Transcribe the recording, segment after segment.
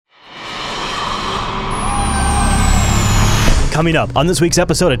Coming up on this week's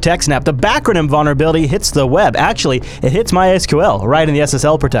episode of TechSNAP, the backronym vulnerability hits the web. Actually, it hits MySQL right in the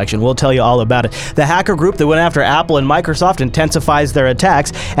SSL protection. We'll tell you all about it. The hacker group that went after Apple and Microsoft intensifies their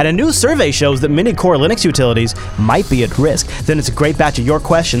attacks, and a new survey shows that many core Linux utilities might be at risk. Then it's a great batch of your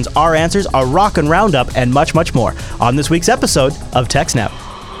questions, our answers, a rockin' roundup, and much, much more on this week's episode of TechSNAP.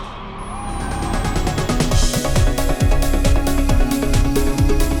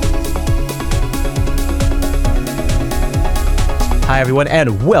 Hi, everyone,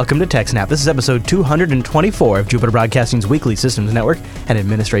 and welcome to TechSNAP. This is episode 224 of Jupiter Broadcasting's weekly Systems Network and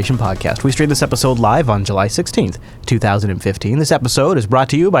Administration podcast. We stream this episode live on July 16th, 2015. This episode is brought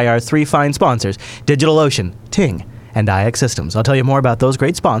to you by our three fine sponsors, DigitalOcean, Ting, and IX Systems. I'll tell you more about those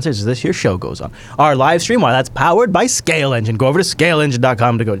great sponsors as this here show goes on. Our live stream, well, that's powered by ScaleEngine. Go over to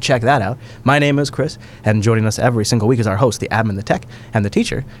scaleengine.com to go check that out. My name is Chris, and joining us every single week is our host, the admin, the tech, and the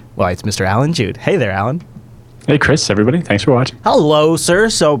teacher. Well, it's Mr. Alan Jude. Hey there, Alan. Hey, Chris, everybody. Thanks for watching. Hello, sir.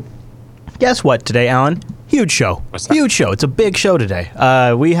 So, guess what today, Alan? Huge show. What's that? Huge show. It's a big show today.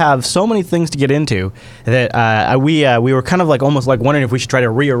 We have so many things to get into that we were kind of like almost like wondering if we should try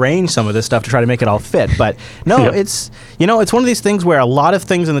to rearrange some of this stuff to try to make it all fit. But no, Yep. it's one of these things where a lot of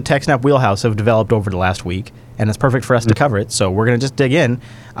things in the TechSNAP wheelhouse have developed over the last week, and it's perfect for us to cover it. So we're going to just dig in.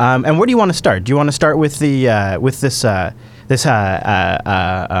 And where do you want to start? Do you want to start with the this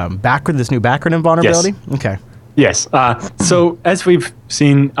new backronym vulnerability? Yes. Okay. Yes. So as we've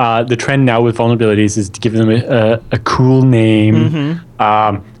seen, the trend now with vulnerabilities is to give them a cool name.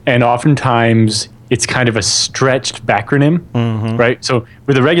 And oftentimes it's kind of a stretched backronym, right? So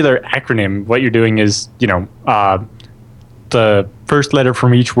with a regular acronym, what you're doing is, the first letter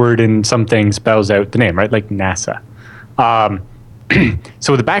from each word in something spells out the name, right? Like NASA.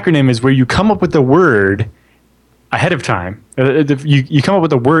 So the backronym is where you come up with the word ahead of time. You come up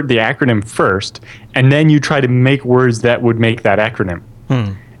with the acronym first, and then you try to make words that would make that acronym.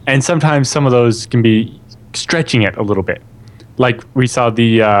 And sometimes some of those can be stretching it a little bit. Like we saw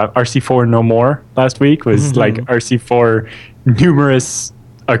the RC4 No More last week was like RC4 numerous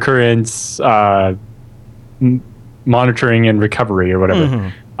occurrence monitoring and recovery or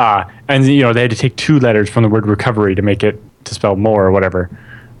whatever. And they had to take two letters from the word recovery to make it to spell more or whatever.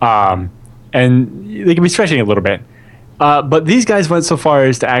 And they can be stretching a little bit. But these guys went so far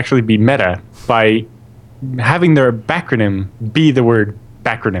as to actually be meta by having their backronym be the word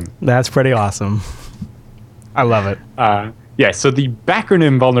backronym. That's pretty awesome. I love it. So the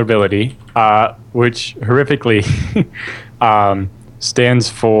backronym vulnerability, which horrifically stands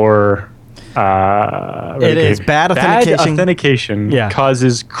for... it is bad authentication. Bad authentication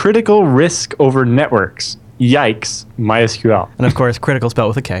causes critical risk over networks. Yikes, MySQL. And of course, critical spelled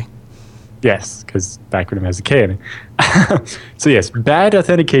with a K. Yes, because backronym has a K in it. So yes, bad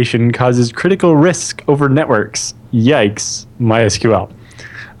authentication causes critical risk over networks. Yikes, MySQL.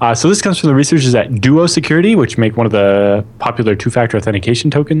 So this comes from the researchers at Duo Security, which make one of the popular two-factor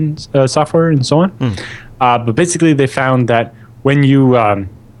authentication tokens software and so on. But basically, they found that when you are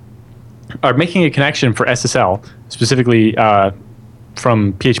making a connection for SSL, specifically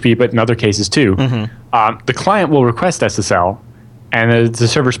from PHP, but in other cases too, the client will request SSL, and the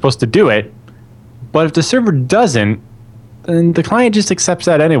server's supposed to do it. But if the server doesn't, then the client just accepts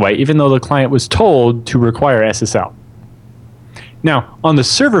that anyway, even though the client was told to require SSL. Now, on the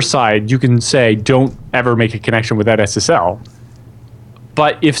server side, you can say, don't ever make a connection without SSL.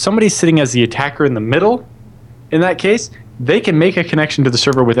 But if somebody's sitting as the attacker in the middle, in that case, they can make a connection to the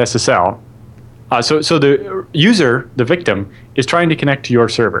server with SSL. So the user, the victim, is trying to connect to your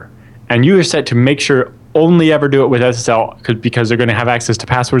server. And you are set to make sure only ever do it with SSL because they're going to have access to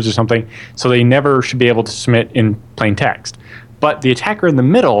passwords or something, so they never should be able to submit in plain text. But the attacker in the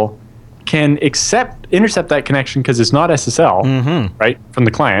middle can intercept that connection because it's not SSL, right, from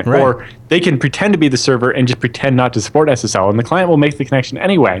the client. Right. Or they can pretend to be the server and just pretend not to support SSL, and the client will make the connection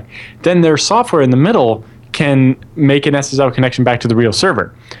anyway. Then their software in the middle can make an SSL connection back to the real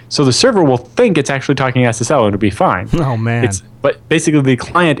server. So the server will think it's actually talking SSL and it'll be fine. Oh, man. But basically the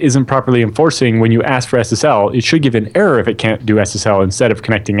client isn't properly enforcing when you ask for SSL. It should give an error if it can't do SSL instead of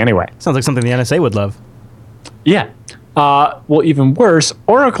connecting anyway. Sounds like something the NSA would love. Yeah. Well, even worse,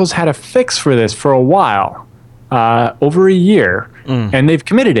 Oracle's had a fix for this for a while, over a year, and they've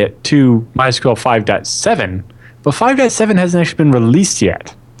committed it to MySQL 5.7, but 5.7 hasn't actually been released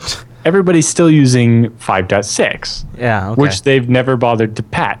yet. Everybody's still using 5.6, which they've never bothered to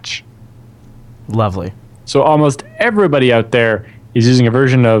patch. Lovely. So almost everybody out there is using a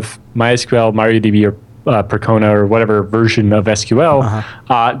version of MySQL, MariaDB, or Percona, or whatever version of SQL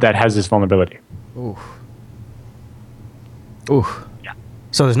that has this vulnerability. Ooh. Yeah.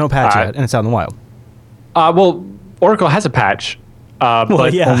 So there's no patch yet, and it's out in the wild. Well, Oracle has a patch, but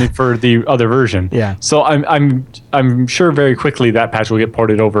only for the other version. Yeah. So I'm sure very quickly that patch will get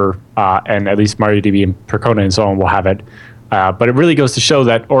ported over, and at least MariaDB and Percona and so on will have it. But it really goes to show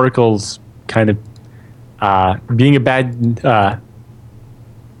that Oracle's kind of being a bad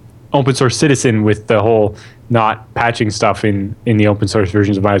open source citizen with the whole not patching stuff in the open source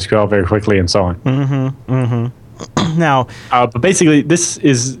versions of MySQL very quickly and so on. Now, but basically, this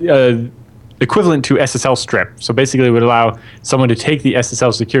is equivalent to SSL strip. So basically, it would allow someone to take the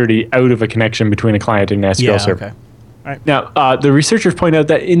SSL security out of a connection between a client and an SQL server. Okay. All right. Now, the researchers point out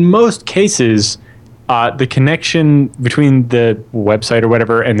that in most cases, the connection between the website or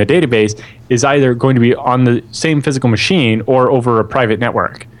whatever and the database is either going to be on the same physical machine or over a private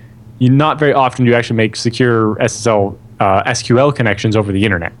network. Not very often do you actually make secure SSL SQL connections over the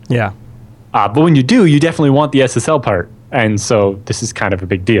internet. Yeah. But when you do, you definitely want the SSL part. And so this is kind of a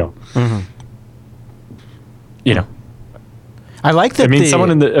big deal. You know. I like that. I mean,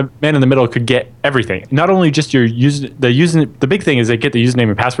 a man in the middle could get everything. Not only just your the big thing is they get the username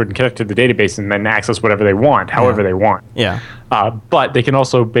and password and connect to the database and then access whatever they want, however they want. Yeah. But they can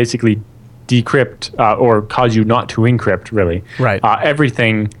also basically decrypt or cause you not to encrypt, really. Right.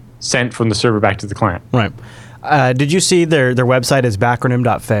 Everything sent from the server back to the client. Right. Did you see their website is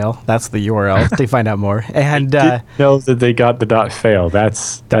backronym.fail? That's the URL to find out more. And didn't know that they got the .fail.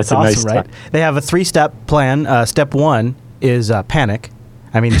 That's a awesome, nice right? They have a 3-step plan. Step 1 is panic.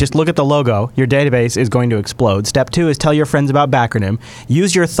 I mean, just look at the logo. Your database is going to explode. Step 2 is tell your friends about Backronym.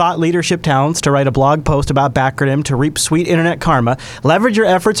 Use your thought leadership talents to write a blog post about Backronym to reap sweet internet karma. Leverage your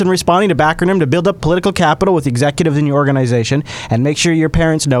efforts in responding to Backronym to build up political capital with executives in your organization. And make sure your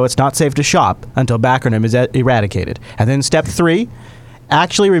parents know it's not safe to shop until Backronym is eradicated. And then step 3,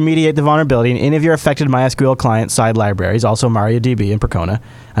 actually remediate the vulnerability in any of your affected MySQL client side libraries, also MariaDB and Percona.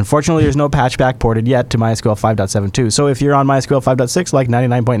 Unfortunately, there's no patch backported yet to MySQL 5.7.2. So if you're on MySQL 5.6, like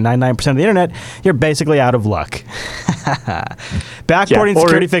 99.99% of the internet, you're basically out of luck. Backporting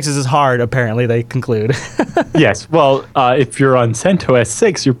security fixes is hard, apparently, they conclude. Yes. Well, if you're on CentOS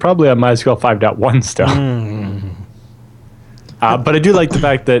 6, you're probably on MySQL 5.1 still. But I do like the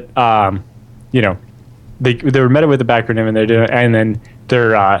fact that, they were met with the backronym and then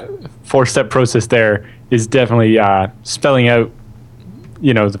their 4-step process there is definitely spelling out,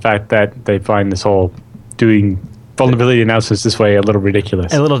 the fact that they find this whole doing vulnerability analysis this way a little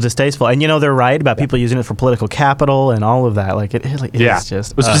ridiculous. A little distasteful. And they're right about people using it for political capital and all of that. Like it is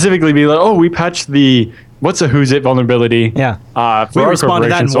just... But specifically be like, we patched the what's a who's it vulnerability. Yeah. We responded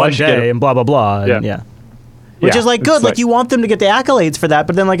to that in one day and blah, blah, blah. And Which is like good. Like you want them to get the accolades for that,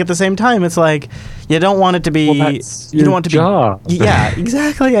 but then like at the same time, it's like you don't want it to be. You don't want it to be. Yeah,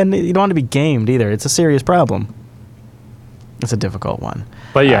 exactly, and you don't want it to be gamed either. It's a serious problem. It's a difficult one.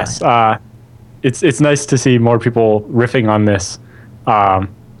 But yes, it's nice to see more people riffing on this,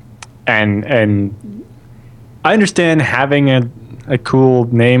 and I understand having a cool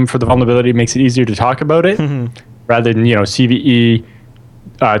name for the vulnerability makes it easier to talk about it, rather than CVE.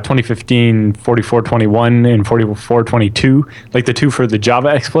 2015 4421 and 4422, like the two for the Java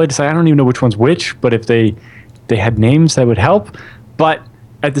exploit. It's like, I don't even know which one's which, but if they had names that would help. But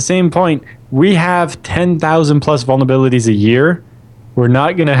at the same point, we have 10,000 plus vulnerabilities a year. We're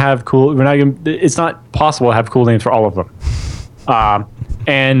not going to have it's not possible to have cool names for all of them.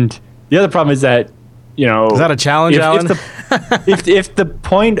 And the other problem is that, is that a challenge, Alan? If the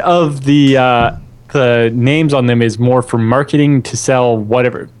point of the names on them is more for marketing to sell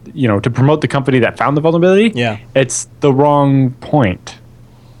whatever, to promote the company that found the vulnerability. Yeah. It's the wrong point.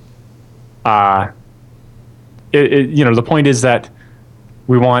 The point is that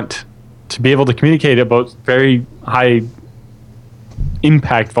we want to be able to communicate about very high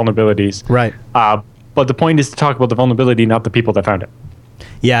impact vulnerabilities. Right. But the point is to talk about the vulnerability, not the people that found it.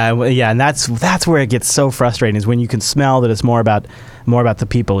 Yeah, and that's where it gets so frustrating, is when you can smell that it's more about the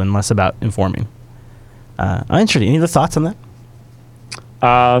people and less about informing. Interesting. Any other thoughts on that?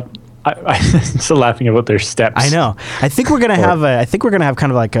 I'm still laughing about their steps. I know. I think we're gonna have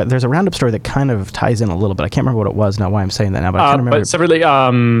kind of like there's a roundup story that kind of ties in a little bit. I can't remember what it was. Not why I'm saying that now, but I can't remember. But separately,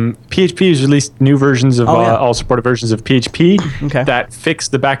 PHP has released new versions of all supported versions of PHP that fix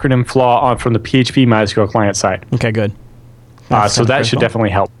the backronym flaw from the PHP MySQL client side. Okay, good. So that should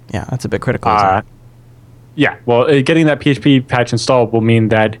definitely help. Yeah, that's a bit critical. Yeah. Well, getting that PHP patch installed will mean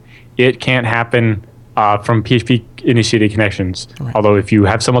that it can't happen from PHP initiated connections. Right. Although if you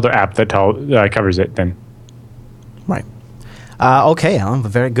have some other app that covers it, then right. Okay, Alan,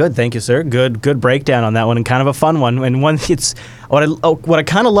 very good. Thank you, sir. Good breakdown on that one, and kind of a fun one. And one, it's What I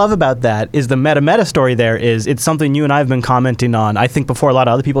kind of love about that is the meta story there is it's something you and I have been commenting on. I think before a lot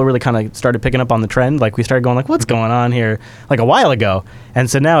of other people really kind of started picking up on the trend. Like we started going like, what's going on here? Like a while ago. And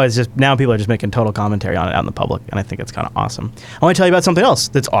so now people are just making total commentary on it out in the public. And I think it's kind of awesome. I want to tell you about something else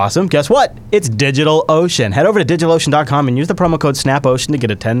that's awesome. Guess what? It's DigitalOcean. Head over to DigitalOcean.com and use the promo code SNAPOcean to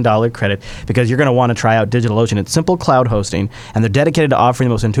get a $10 credit because you're going to want to try out DigitalOcean. It's simple cloud hosting, and they're dedicated to offering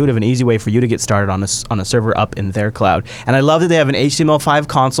the most intuitive and easy way for you to get started on a server up in their cloud. And I love that they have an HTML5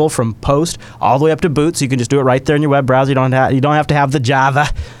 console from post all the way up to boot, so you can just do it right there in your web browser. You don't have to have the Java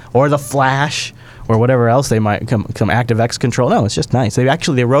or the Flash or whatever else they might come ActiveX control. No, it's just nice. They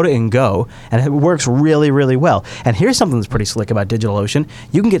wrote it in Go, and it works really, really well. And here's something that's pretty slick about DigitalOcean.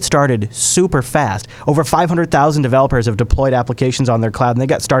 You can get started super fast. Over 500,000 developers have deployed applications on their cloud, and they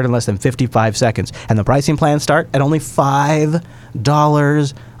got started in less than 55 seconds. And the pricing plans start at only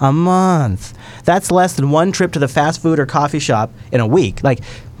 $5 a month. That's less than one trip to the fast food or coffee shop in a week. Like,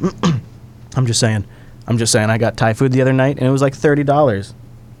 I'm just saying, I got Thai food the other night, and it was like $30.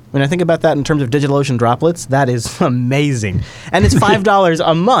 When I think about that in terms of DigitalOcean droplets, that is amazing. And it's $5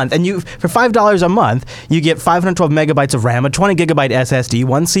 a month. And for $5 a month, you get 512 megabytes of RAM, a 20 gigabyte SSD,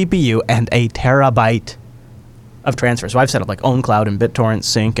 one CPU, and a terabyte of transfer. So I've set up like OwnCloud and BitTorrent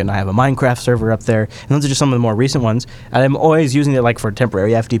Sync, and I have a Minecraft server up there. And those are just some of the more recent ones. And I'm always using it like for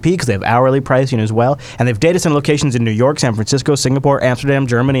temporary FTP because they have hourly pricing as well. And they have data center locations in New York, San Francisco, Singapore, Amsterdam,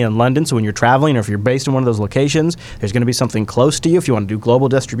 Germany, and London. So when you're traveling or if you're based in one of those locations, there's going to be something close to you if you want to do global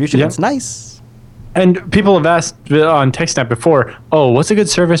distribution. Yep. It's nice. And people have asked on TechSNAP before, what's a good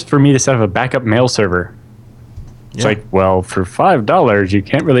service for me to set up a backup mail server? It's like, well, for $5, you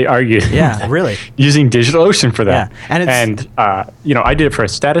can't really argue. Yeah, really. Using DigitalOcean for that. Yeah. And I did it for a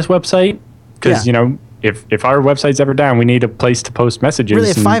status website because, if our website's ever down, we need a place to post messages really,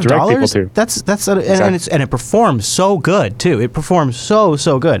 and direct people to. Exactly. And it performs so good too. It performs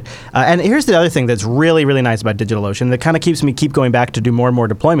so good. And here's the other thing that's really, really nice about DigitalOcean that kind of keep going back to do more and more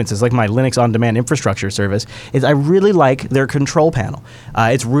deployments. It's like my Linux on-demand infrastructure service. Is I really like their control panel.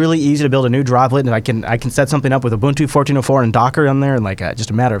 It's really easy to build a new droplet, and I can set something up with Ubuntu 14.04 and Docker on there in like just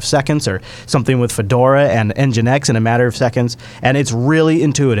a matter of seconds, or something with Fedora and Nginx in a matter of seconds. And it's really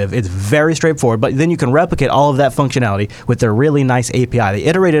intuitive. It's very straightforward. But then you can replicate all of that functionality with their really nice API. They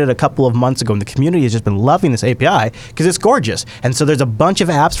iterated it a couple of months ago, and the community has just been loving this API because it's gorgeous. And so there's a bunch of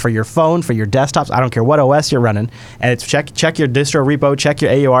apps for your phone, for your desktops. I don't care what OS you're running. And it's check your distro repo, check your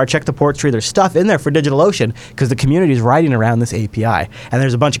AUR, check the ports tree. There's stuff in there for DigitalOcean because the community is writing around this API. And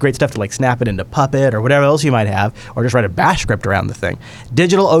there's a bunch of great stuff to like snap it into Puppet or whatever else you might have, or just write a bash script around the thing.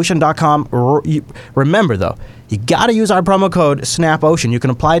 DigitalOcean.com. Remember though, you got to use our promo code SNAPOcean. You can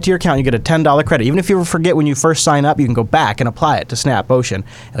apply it to your account. You get a $10 credit. Even if you forget when you first sign up, you can go back and apply it to SNAPOcean.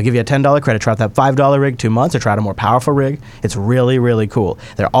 It'll give you a $10 credit. Try out that $5 rig 2 months or try out a more powerful rig. It's really, really cool.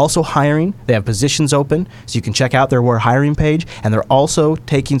 They're also hiring. They have positions open, so you can check out their hiring page. And they're also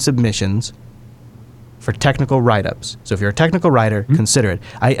taking submissions for technical write-ups. So if you're a technical writer, consider it.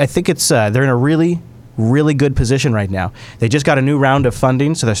 I think it's they're in a really good position right now. They just got a new round of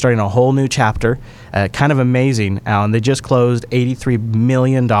funding, so they're starting a whole new chapter. Kind of amazing, Alan. They just closed $83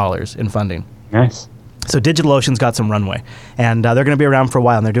 million in funding. Nice. So DigitalOcean's got some runway, and they're going to be around for a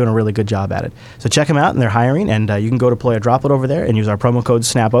while, and they're doing a really good job at it. So check them out, and they're hiring, and you can go deploy a droplet over there and use our promo code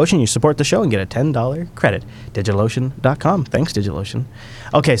SNAPOcean. You support the show and get a $10 credit. DigitalOcean.com. Thanks, DigitalOcean.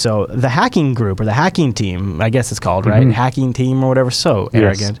 Okay, so the hacking group, or the hacking team, I guess it's called, right? Hacking team or whatever. So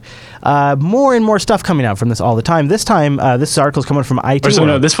arrogant. More and more stuff coming out from this all the time. This time, this article's coming from IT.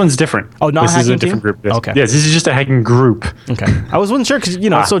 No, this one's different. Oh, not this hacking is a different team? group. Yes. Okay. Yes, this is just a hacking group. Okay. I wasn't sure because,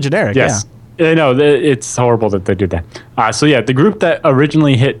 it's so generic. Yes. Yeah. No, it's horrible that they did that. The group that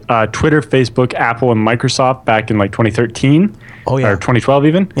originally hit Twitter, Facebook, Apple, and Microsoft back in like 2013 or 2012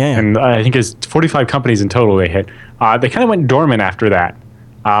 even, and I think it's 45 companies in total they hit. They kind of went dormant after that,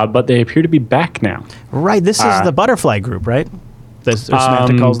 but they appear to be back now. Right, this is the Butterfly Group, right?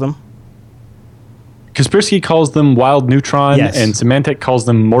 Symantec calls them. Kaspersky calls them Wild Neutron, and Symantec calls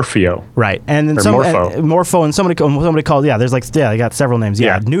them Morpheo. Right, and then Morpho, and somebody called. Yeah, there's they got several names.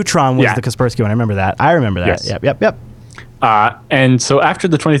 Yeah, Neutron was the Kaspersky one. I remember that. Yes. Yep. And so after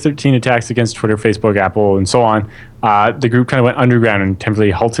the 2013 attacks against Twitter, Facebook, Apple, and so on, the group kind of went underground and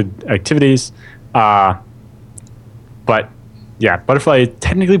temporarily halted activities. But Butterfly is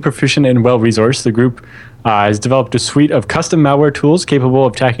technically proficient and well-resourced. The group has developed a suite of custom malware tools capable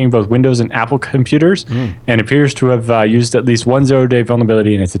of attacking both Windows and Apple computers, and appears to have used at least one zero-day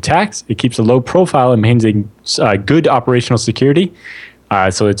vulnerability in its attacks. It keeps a low profile and maintains good operational security,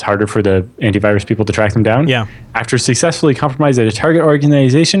 so it's harder for the antivirus people to track them down. Yeah. After successfully compromising a target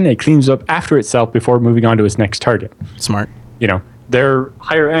organization, it cleans up after itself before moving on to its next target. Smart. They're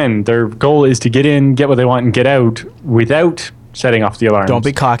higher end. Their goal is to get in, get what they want, and get out without setting off the alarms. Don't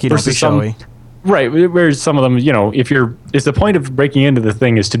be cocky. Don't be showy. Right. Whereas some of them, if the point of breaking into the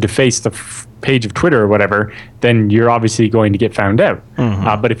thing is to deface the page of Twitter or whatever, then you're obviously going to get found out.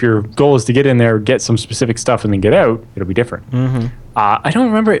 But if your goal is to get in there, get some specific stuff, and then get out, it'll be different. I don't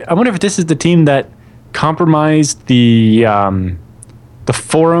remember. I wonder if this is the team that compromised the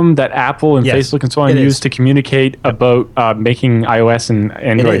forum that Apple and Facebook and so on used to communicate about making iOS and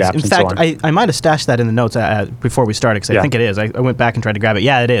Android apps. In fact, I might have stashed that in the notes before we started, because I think it is. I went back and tried to grab it.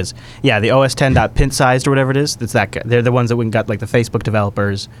 Yeah, it is. Yeah, the OS 10.pint sized or whatever it is. It's that. They're the ones that we got, like the Facebook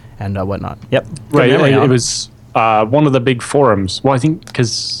developers and whatnot. Yep. Right. It was one of the big forums. Well, I think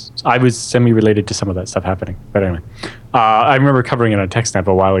because I was semi-related to some of that stuff happening. But anyway, I remember covering it on TechSNAP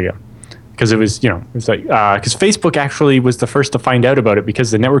a while ago. Because it was like, because Facebook actually was the first to find out about it,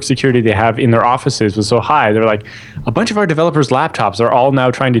 because the network security they have in their offices was so high. They're like, a bunch of our developers' laptops are all now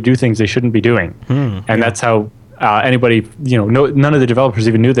trying to do things they shouldn't be doing. And that's how anybody, none of the developers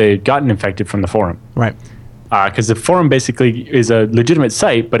even knew they had gotten infected from the forum. Right. Because the forum basically is a legitimate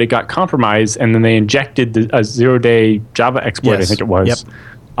site, but it got compromised, and then they injected a zero-day Java exploit, I think it was. Yep.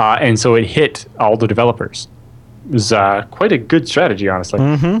 And so it hit all the developers. It was quite a good strategy, honestly.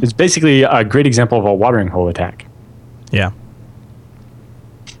 It's basically a great example of a watering hole attack. Yeah.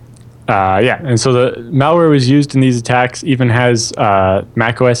 And so the malware was used in these attacks, even has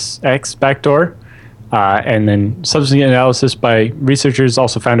Mac OS X backdoor, and then subsequent analysis by researchers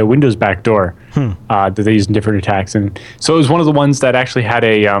also found a Windows backdoor that they used in different attacks. And so it was one of the ones that actually had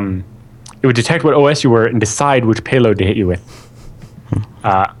it would detect what OS you were and decide which payload to hit you with.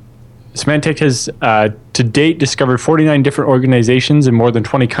 Symantec has, to date, discovered 49 different organizations in more than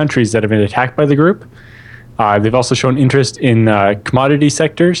 20 countries that have been attacked by the group. They've also shown interest in commodity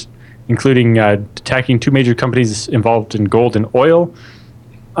sectors, including attacking two major companies involved in gold and oil.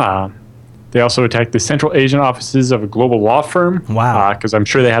 They also attacked the Central Asian offices of a global law firm. Wow. Because I'm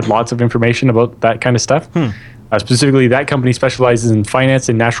sure they had lots of information about that kind of stuff. Specifically, that company specializes in finance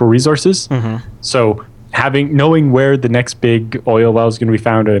and natural resources. So knowing where the next big oil well is going to be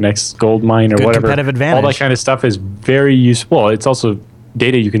found, or the next gold mine, or good whatever, competitive advantage. all that kind of stuff is very useful. It's also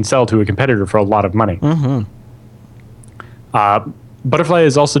data you can sell to a competitor for a lot of money. Butterfly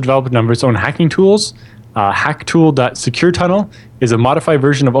has also developed a number of its own hacking tools. Hacktool.SecureTunnel is a modified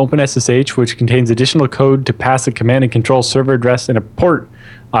version of OpenSSH, which contains additional code to pass a command and control server address and a port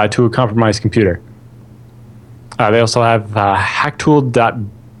to a compromised computer. They also have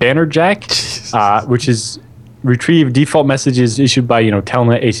Hacktool.Bannerjack, which is retrieve default messages issued by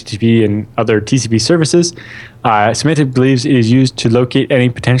Telnet, HTTP, and other TCP services. Symantec believes it is used to locate any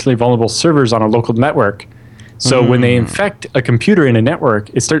potentially vulnerable servers on a local network. So when they infect a computer in a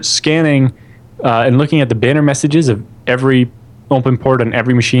network, it starts scanning and looking at the banner messages of every open port on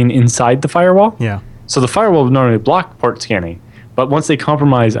every machine inside the firewall. Yeah. So the firewall will normally block port scanning, but once they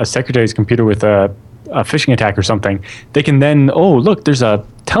compromise a secretary's computer with a phishing attack or something, they can then, look, there's a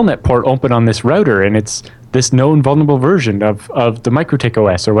Telnet port open on this router, and it's this known vulnerable version of the MikroTik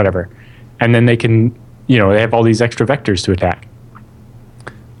OS or whatever. And then they can, they have all these extra vectors to attack.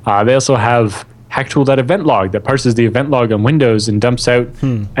 They also have Hacktool.EventLog that parses the event log on Windows and dumps out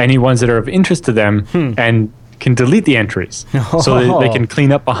any ones that are of interest to them and can delete the entries. So they can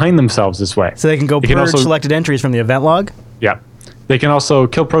clean up behind themselves this way. So they can purge selected entries from the event log? Yeah. They can also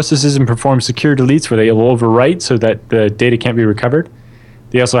kill processes and perform secure deletes where they will overwrite so that the data can't be recovered.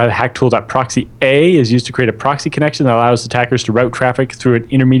 They also have Hacktool.ProxyA is used to create a proxy connection that allows attackers to route traffic through an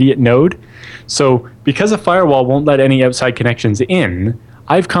intermediate node. So because a firewall won't let any outside connections in,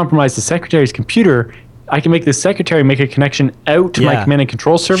 I've compromised the secretary's computer. I can make the secretary make a connection out to my command and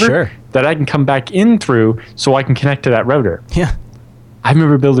control server that I can come back in through so I can connect to that router. Yeah. I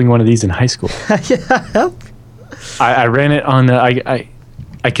remember building one of these in high school. I ran it on I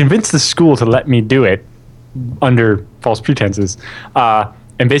convinced the school to let me do it under false pretenses.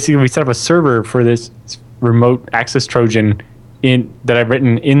 And basically we set up a server for this remote access Trojan that I've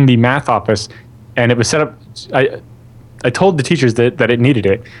written in the math office, and it was set up. I told the teachers that it needed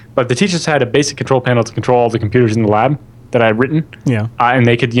it, but the teachers had a basic control panel to control all the computers in the lab that I had written. Yeah. And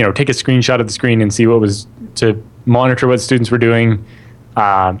they could take a screenshot of the screen and see what was to monitor what students were doing.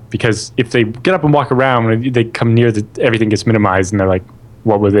 Because if they get up and walk around, they come near everything gets minimized, and they're like,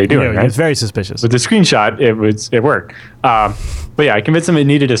 "What were they doing?" Right? It's very suspicious. With the screenshot, it worked. But yeah, I convinced them it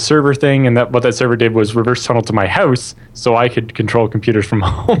needed a server thing, and what that server did was reverse tunnel to my house, so I could control computers from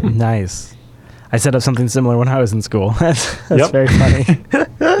home. Nice. I set up something similar when I was in school. That's very funny.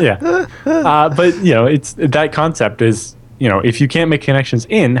 Yeah, but it's that concept is if you can't make connections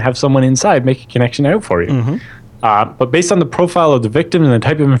in, have someone inside make a connection out for you. But based on the profile of the victim and the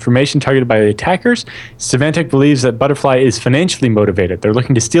type of information targeted by the attackers, Symantec believes that Butterfly is financially motivated. They're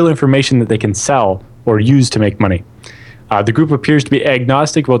looking to steal information that they can sell or use to make money. The group appears to be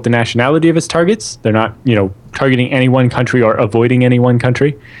agnostic about the nationality of its targets. They're not, targeting any one country or avoiding any one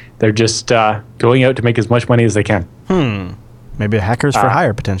country. They're just going out to make as much money as they can. Maybe hackers for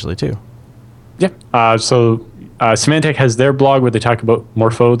hire potentially too. Yeah. So Symantec has their blog where they talk about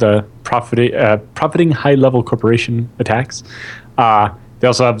Morpho, the profiting high-level corporation attacks. They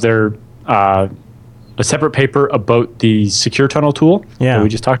also have their a separate paper about the secure tunnel tool that we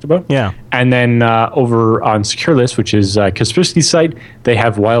just talked about. Yeah. And then over on SecureList, which is Kaspersky's site, they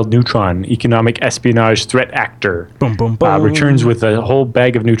have Wild Neutron, economic espionage threat actor. Boom, boom, boom. Returns with a whole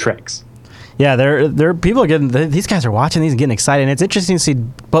bag of new tricks. Yeah, they're people are getting these guys are watching these and getting excited, and it's interesting to see.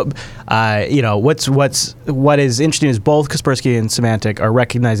 But what is interesting is both Kaspersky and Symantec are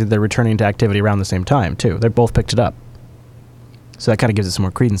recognizing they're returning to activity around the same time too. They both picked it up, so that kind of gives it some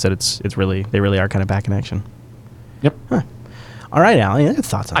more credence that they really are kind of back in action. Yep. Huh. All right, Alan, your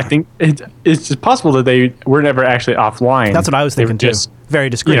thoughts on that? I think it's possible that they were never actually offline. That's what I was thinking too. Very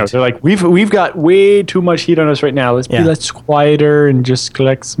discreet. They're like, we've got way too much heat on us right now. Let's be less quieter and just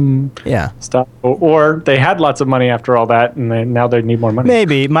collect some stuff. Or they had lots of money after all that, and now they need more money.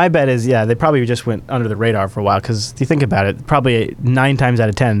 Maybe. My bet is, they probably just went under the radar for a while, because if you think about it, probably 9 times out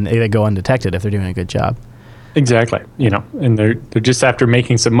of 10, they go undetected if they're doing a good job. Exactly. And they're just after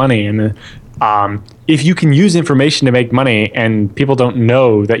making some money. And if you can use information to make money and people don't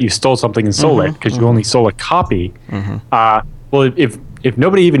know that you stole something and sold it because you only sold a copy, well, if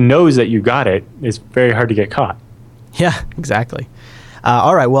nobody even knows that you got it, it's very hard to get caught. Yeah, exactly.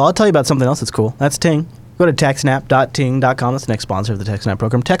 All right, well, I'll tell you about something else that's cool. That's Ting. Go to TechSNAP.ting.com. That's the next sponsor of the TechSNAP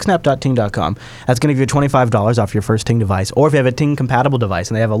program. TechSNAP.ting.com. That's going to give you $25 off your first Ting device, or if you have a Ting-compatible device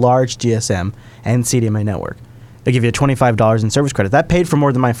and they have a large GSM and CDMA network, they give you $25 in service credit. That paid for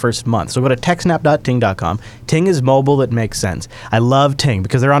more than my first month. So go to TechSNAP.ting.com. Ting is mobile that makes sense. I love Ting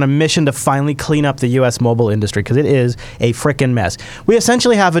because they're on a mission to finally clean up the U.S. mobile industry because it is a frickin' mess. We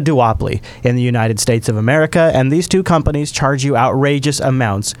essentially have a duopoly in the United States of America, and these two companies charge you outrageous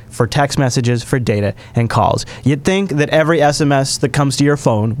amounts for text messages, for data, and calls. You'd think that every SMS that comes to your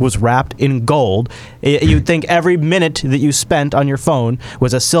phone was wrapped in gold. You'd think every minute that you spent on your phone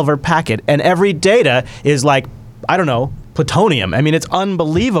was a silver packet, and every data is like, I don't know, plutonium. I mean, it's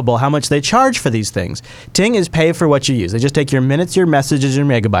unbelievable how much they charge for these things. Ting is pay for what you use. They just take your minutes, your messages, your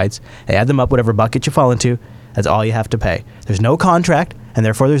megabytes, they add them up, whatever bucket you fall into, that's all you have to pay. There's no contract, and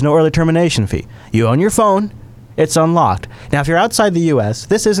therefore there's no early termination fee. You own your phone, it's unlocked. Now, if you're outside the U.S.,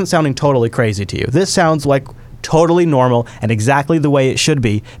 this isn't sounding totally crazy to you. This sounds like totally normal and exactly the way it should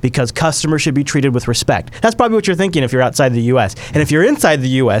be, because customers should be treated with respect. That's probably what you're thinking if you're outside the U.S. And if you're inside the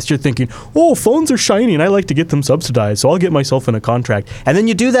U.S., you're thinking, oh, phones are shiny and I like to get them subsidized, so I'll get myself in a contract. And then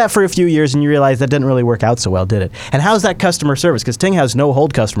you do that for a few years and you realize that didn't really work out so well, did it? And how's that customer service? Because Ting has no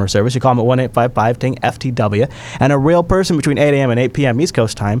hold customer service. You call them at 1-855-TING-FTW, and a real person between 8 a.m. and 8 p.m. East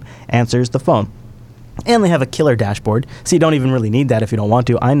Coast time answers the phone. And they have a killer dashboard, so you don't even really need that if you don't want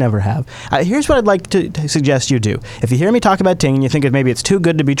to. I never have. Here's what I'd like to suggest you do. If you hear me talk about Ting and you think maybe it's too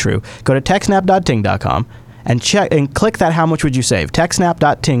good to be true, go to TechSNAP.ting.com and check and click that how much would you save,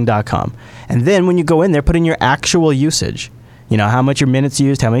 TechSNAP.ting.com. And then when you go in there, put in your actual usage. You know, how much your minutes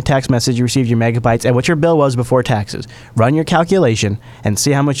used, how many text messages you received, your megabytes, and what your bill was before taxes. Run your calculation and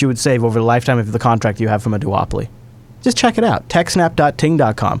see how much you would save over the lifetime of the contract you have from a duopoly. Just check it out,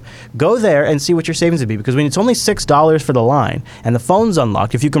 TechSNAP.ting.com. Go there and see what your savings would be, because when it's only $6 for the line and the phone's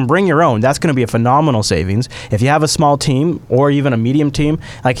unlocked, if you can bring your own, that's going to be a phenomenal savings. If you have a small team or even a medium team,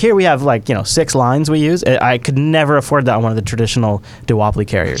 like here we have 6 lines we use. I could never afford that on one of the traditional duopoly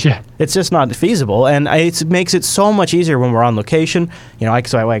carriers. Yeah. It's just not feasible, and it makes it so much easier when we're on location.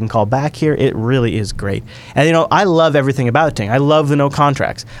 So I can call back here. It really is great. And I love everything about Ting. I love the no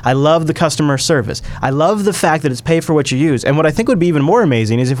contracts. I love the customer service. I love the fact that it's pay for what you use. And what I think would be even more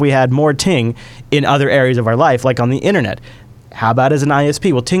amazing is if we had more Ting in other areas of our life, like on the internet. How about as an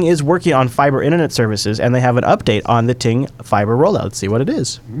ISP? Well, Ting is working on fiber internet services, and they have an update on the Ting fiber rollout. Let's see what it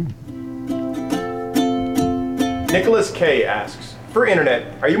is. Nicholas K. asks, for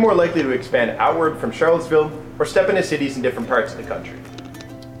internet, are you more likely to expand outward from Charlottesville or step into cities in different parts of the country?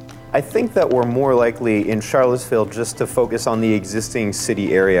 I think that we're more likely in Charlottesville just to focus on the existing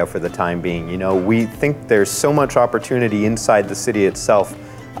city area for the time being. We think there's so much opportunity inside the city itself,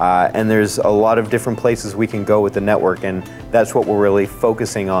 and there's a lot of different places we can go with the network, and that's what we're really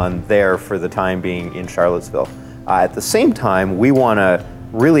focusing on there for the time being in Charlottesville. At the same time, we want to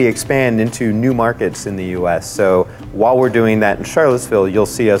really expand into new markets in the US. So while we're doing that in Charlottesville, you'll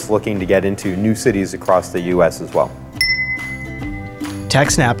see us looking to get into new cities across the US as well.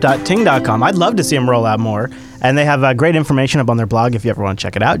 TechSNAP.ting.com. I'd love to see them roll out more. And they have great information up on their blog if you ever want to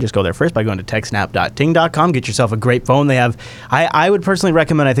check it out. Just go there first by going to TechSNAP.ting.com. Get yourself a great phone. They have, I would personally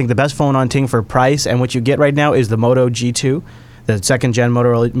recommend, I think the best phone on Ting for price and what you get right now is the Moto G2, the second gen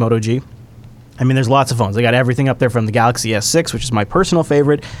Motorola Moto G. I mean, there's lots of phones. They got everything up there from the Galaxy S6, which is my personal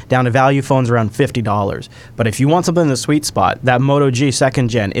favorite, down to value phones around $50. But if you want something in the sweet spot, that Moto G second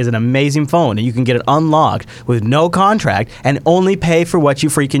gen is an amazing phone, and you can get it unlocked with no contract and only pay for what you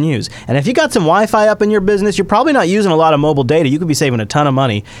freaking use. And if you got some Wi-Fi up in your business, you're probably not using a lot of mobile data. You could be saving a ton of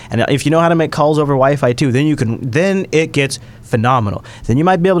money. And if you know how to make calls over Wi-Fi too, then it gets phenomenal. Then you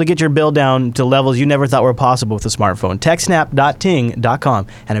might be able to get your bill down to levels you never thought were possible with a smartphone. TechSNAP.ting.com.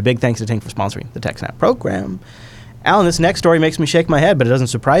 And a big thanks to Ting for sponsoring the TechSNAP program. Alan, this next story makes me shake my head, but it doesn't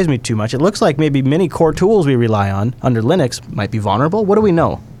surprise me too much. It looks like maybe many core tools we rely on under Linux might be vulnerable. What do we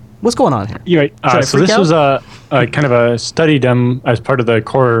know? What's going on here? You're right. So this was a kind of a study done as part of the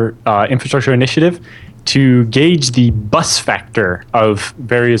core infrastructure initiative to gauge the bus factor of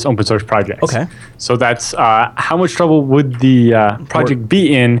various open source projects. Okay. So that's how much trouble would the project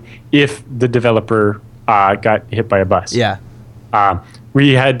be in if the developer got hit by a bus. Yeah.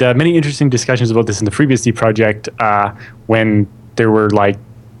 We had many interesting discussions about this in the FreeBSD project when there were like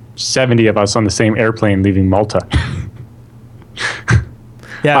 70 of us on the same airplane leaving Malta.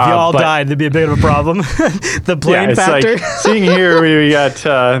 Yeah, if you all died, there'd be a bit of a problem. The plane factor. Like, seeing here, we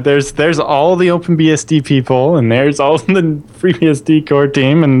got there's all the OpenBSD people, and there's all the FreeBSD core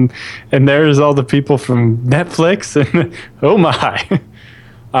team, and there's all the people from Netflix, and oh my.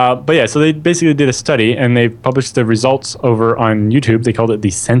 But yeah, so they basically did a study, and they published the results over on YouTube. They called it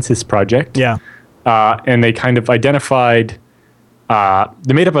the Census Project. Yeah. And they kind of identified.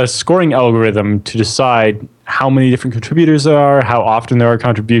 They made up a scoring algorithm to decide how many different contributors there are, how often there are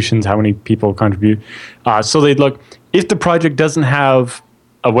contributions, how many people contribute. So they'd look, if the project doesn't have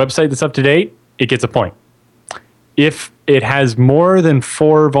a website that's up to date, it gets a point. If it has more than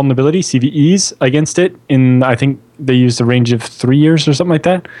 4 vulnerability CVEs against it, I think they used a range of 3 years or something like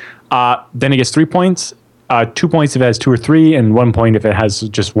that, then it gets 3 points, 2 points if it has 2 or 3, and 1 point if it has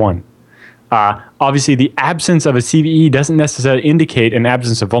just 1. Obviously, the absence of a CVE doesn't necessarily indicate an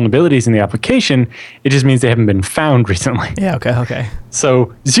absence of vulnerabilities in the application. It just means they haven't been found recently. Yeah, okay.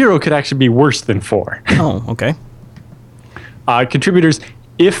 So 0 could actually be worse than 4. Oh, okay. Contributors,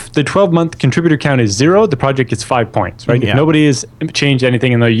 if the 12-month contributor count is 0, the project gets 5 points, right? Yeah. If nobody has changed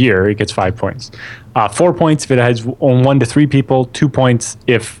anything in a year, it gets 5 points. 4 points if it has 1 to 3 people, 2 points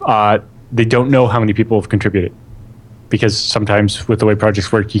if they don't know how many people have contributed. Because sometimes with the way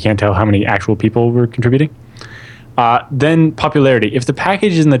projects work, you can't tell how many actual people were contributing. Then popularity. If the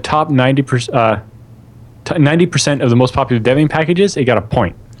package is in the top 90% of the most popular debian packages, it got a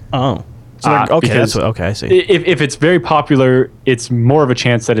point. Oh. So okay, I see. If it's very popular, it's more of a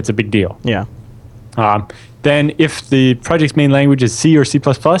chance that it's a big deal. Yeah. Then if the project's main language is C or C++,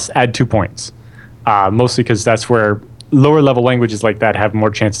 add 2 points. Mostly because that's where lower level languages like that have more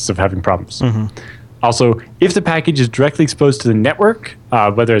chances of having problems. Mm-hmm. Also, if the package is directly exposed to the network,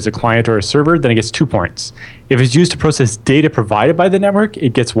 whether it's a client or a server, then it gets 2 points. If it's used to process data provided by the network,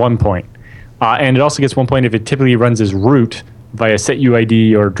 it gets 1 point. And it also gets 1 point if it typically runs as root via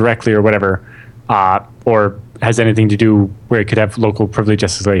setuid or directly or whatever, or has anything to do where it could have local privilege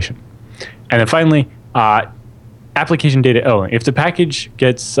escalation. And then finally, application data only. If the package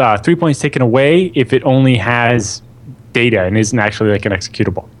gets 3 points taken away if it only has data and isn't actually like an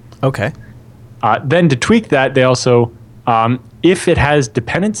executable. Okay. Then to tweak that, they also, if it has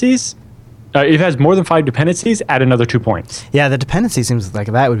dependencies, if it has more than 5 dependencies, add another 2 points. Yeah, the dependency seems like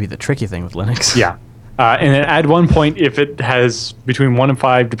that would be the tricky thing with Linux. Yeah. And then add 1 point if it has between 1 and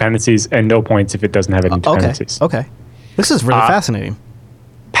 5 dependencies, and no points if it doesn't have any dependencies. Okay. This is really fascinating.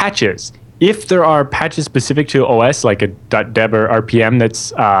 Patches. If there are patches specific to OS, like a .deb or RPM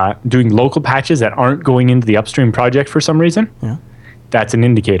that's doing local patches that aren't going into the upstream project for some reason, that's an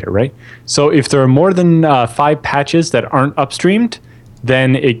indicator, right? So if there are more than 5 patches that aren't upstreamed,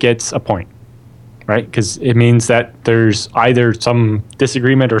 then it gets a point, right? Because it means that there's either some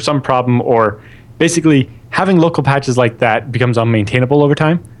disagreement or some problem, or basically having local patches like that becomes unmaintainable over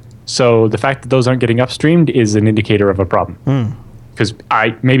time. So the fact that those aren't getting upstreamed is an indicator of a problem. Because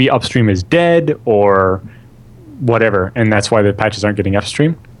maybe upstream is dead or whatever, and that's why the patches aren't getting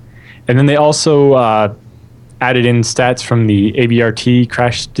upstream. And then they also added in stats from the ABRT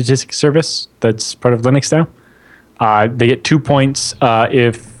crash statistics service that's part of Linux now. They get 2 points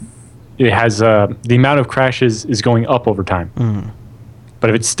if it has the amount of crashes is going up over time. But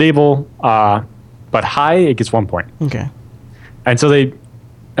if it's stable but high, it gets 1 point. Okay. And so they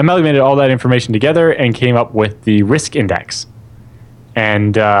amalgamated all that information together and came up with the risk index.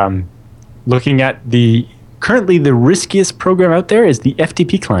 And looking at currently the riskiest program out there is the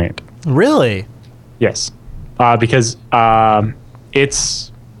FTP client. Really? Yes. Because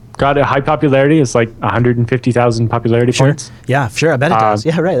it's got a high popularity. It's like 150,000 popularity points. Yeah, sure. I bet it does.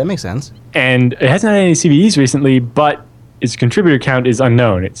 Yeah, right. That makes sense. And it hasn't had any CVEs recently, but its contributor count is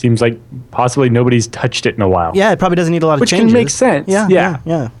unknown. It seems like possibly nobody's touched it in a while. Yeah, it probably doesn't need a lot of Which changes. can make sense. Yeah.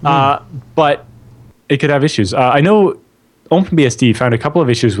 But it could have issues. I know OpenBSD found a couple of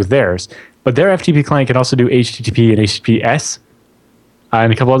issues with theirs, but their FTP client can also do HTTP and HTTPS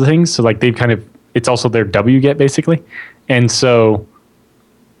and a couple other things. So like they've it's also their wget basically. And so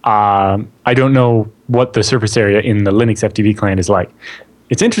I don't know what the surface area in the Linux FTP client is like.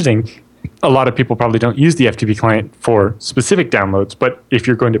 It's interesting. A lot of people probably don't use the FTP client for specific downloads, but if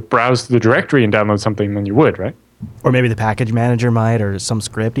you're going to browse through the directory and download something, then you would, right? Or maybe the package manager might, or some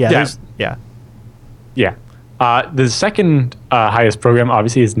script. Yeah. Yeah. The second highest program,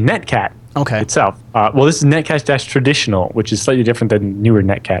 obviously, is Netcat itself. Well, this is Netcat-traditional, which is slightly different than newer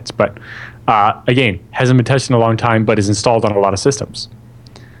Netcats, but again, hasn't been touched in a long time, but is installed on a lot of systems.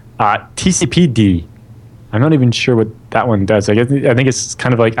 TCP-D. I'm not even sure what that one does. I think it's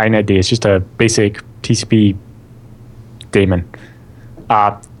kind of like inetd. It's just a basic TCP daemon.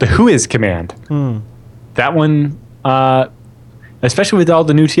 The whois command. That one, especially with all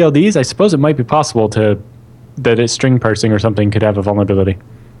the new TLDs, I suppose it might be possible that a string parsing or something could have a vulnerability.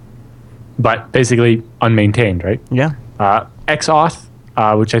 But basically unmaintained, right? Yeah. XAuth,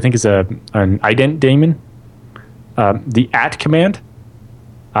 which I think is an ident daemon. The at command.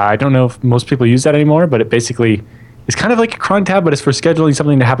 I don't know if most people use that anymore, but it basically is kind of like a cron tab, but it's for scheduling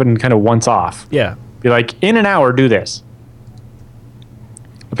something to happen kind of once off. Yeah. Be like, in an hour, do this.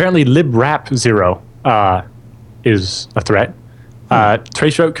 Apparently, librap0 is a threat.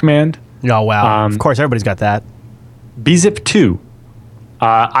 Traceroute command. Oh, wow. Of course, everybody's got that. bzip2.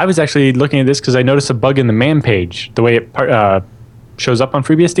 I was actually looking at this because I noticed a bug in the man page, the way it shows up on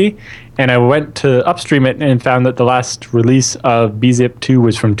FreeBSD, and I went to upstream it and found that the last release of bzip2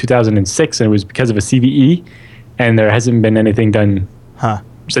 was from 2006, and it was because of a CVE, and there hasn't been anything done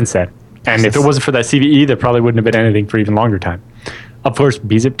since then. And if it wasn't for that CVE, there probably wouldn't have been anything for even longer time. Of course,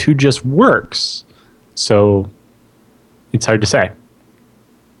 bzip2 just works, so it's hard to say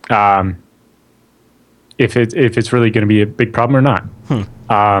if it's really going to be a big problem or not.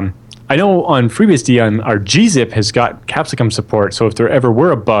 I know on FreeBSD, on our gzip has got capsicum support, so if there ever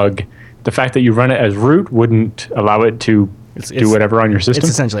were a bug, the fact that you run it as root wouldn't allow it to do whatever on your system. It's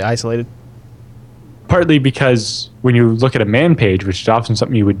essentially isolated. Partly because when you look at a man page, which is often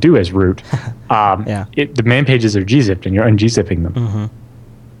something you would do as root, the man pages are gzipped and you're un-gzipping them. Mm-hmm.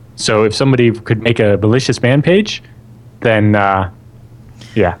 So if somebody could make a malicious man page, then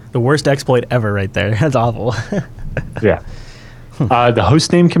yeah. The worst exploit ever right there. That's awful. Yeah. The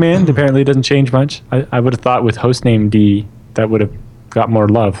hostname command apparently doesn't change much. I would have thought with hostname-d that would have got more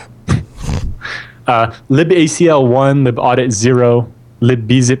love. libacl1, libaudit0,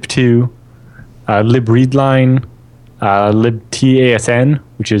 libbzip2, libreadline, libtasn,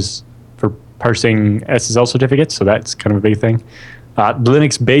 which is for parsing SSL certificates, so that's kind of a big thing. The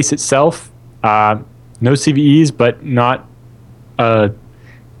Linux base itself, no CVEs, but not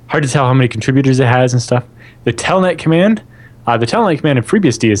hard to tell how many contributors it has and stuff. The telnet command. The telnet command in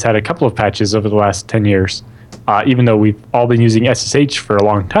FreeBSD has had a couple of patches over the last 10 years. Even though we've all been using SSH for a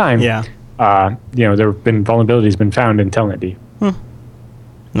long time, there have been vulnerabilities been found in telnet-d.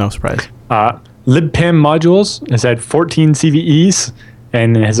 No surprise. libpam modules has had 14 CVEs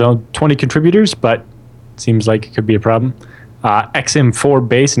and it has 20 contributors, but seems like it could be a problem. XM4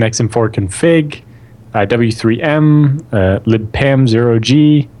 base and XM4 config, W3M,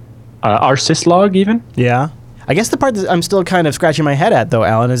 libpam0g, rsyslog even. Yeah. I guess the part that I'm still kind of scratching my head at, though,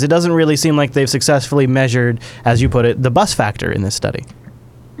 Alan, is it doesn't really seem like they've successfully measured, as you put it, the bus factor in this study.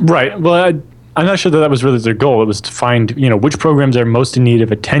 Right. Well, I'm not sure that was really their goal. It was to find, which programs are most in need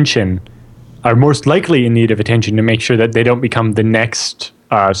of attention, are most likely in need of attention to make sure that they don't become the next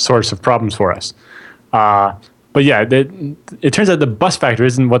source of problems for us. But yeah, it turns out the bus factor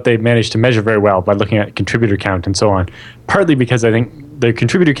isn't what they managed to measure very well by looking at contributor count and so on. Partly because I think the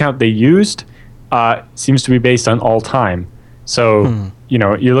contributor count they used seems to be based on all time. So,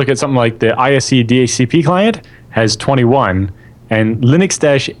 you look at something like the ISC DHCP client has 21, and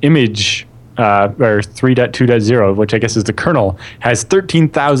Linux-image or 3.2.0, which I guess is the kernel, has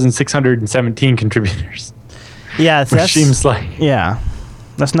 13,617 contributors. Yeah, which seems like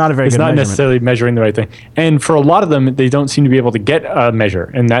That's not a very it's good not measurement. necessarily measuring the right thing. And for a lot of them, they don't seem to be able to get a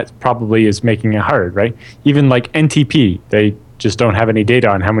measure, and that probably is making it hard, right? Even like NTP, they just don't have any data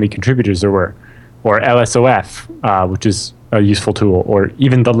on how many contributors there were, or LSOF, which is a useful tool, or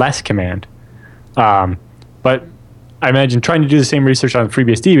even the less command. But I imagine trying to do the same research on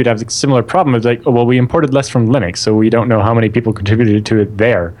FreeBSD, we'd have a similar problem. It's like, oh, well, we imported less from Linux, so we don't know how many people contributed to it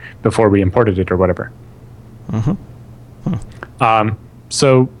there before we imported it or whatever.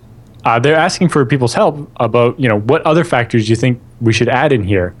 So they're asking for people's help about, what other factors you think we should add in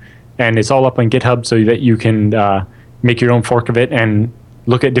here. And it's all up on GitHub so that you can make your own fork of it and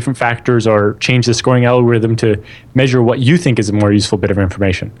look at different factors or change the scoring algorithm to measure what you think is a more useful bit of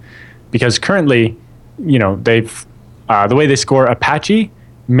information. Because currently, they've the way they score Apache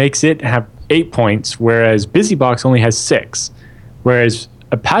makes it have 8 points, whereas BusyBox only has 6. Whereas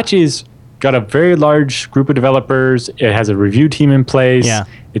Apache's got a very large group of developers. It has a review team in place. Yeah.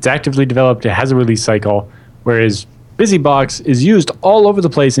 It's actively developed. It has a release cycle. Whereas BusyBox is used all over the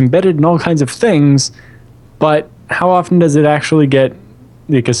place, embedded in all kinds of things. But how often does it actually get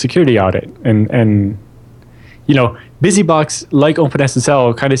like a security audit? And BusyBox, like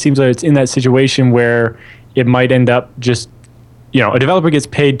OpenSSL, kind of seems like it's in that situation where it might end up just, a developer gets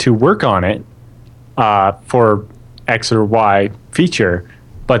paid to work on it for X or Y feature,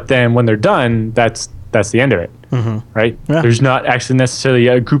 but then when they're done, that's the end of it, right? Yeah. There's not actually necessarily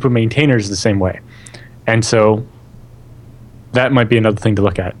a group of maintainers the same way. And so that might be another thing to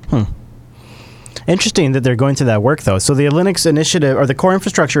look at. Interesting that they're going through that work, though. So the Linux initiative, or the core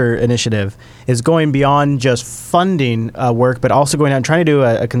infrastructure initiative, is going beyond just funding work, but also going out and trying to do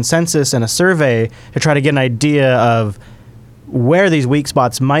a consensus and a survey to try to get an idea of where these weak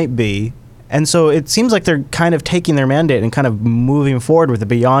spots might be. And so it seems like they're kind of taking their mandate and kind of moving forward with it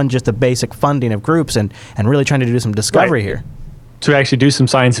beyond just the basic funding of groups and really trying to do some discovery here. To actually do some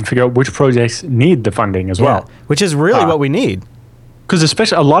science and figure out which projects need the funding as well. Which is really what we need. Because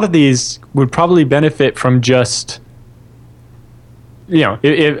especially a lot of these would probably benefit from just, kind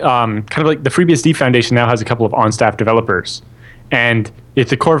of like the FreeBSD Foundation now has a couple of on-staff developers. And if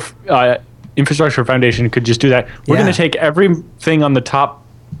the core infrastructure foundation could just do that, we're going to take everything on the top,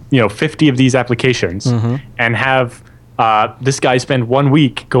 50 of these applications and have this guy spend 1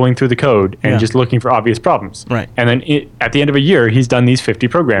 week going through the code and just looking for obvious problems. Right. And then at the end of a year, he's done these 50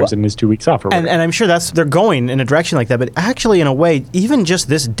 programs in his 2 weeks off. Or and I'm sure they're going in a direction like that. But actually, in a way, even just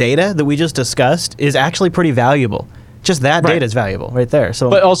this data that we just discussed is actually pretty valuable. Just that data is valuable right there. So,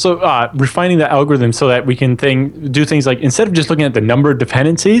 but also refining the algorithm so that we can do things like, instead of just looking at the number of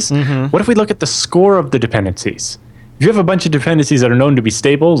dependencies, what if we look at the score of the dependencies? If you have a bunch of dependencies that are known to be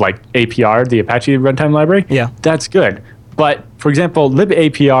stable, like APR, the Apache runtime library, that's good. But, for example,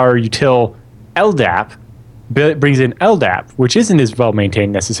 libapr util LDAP brings in LDAP, which isn't as well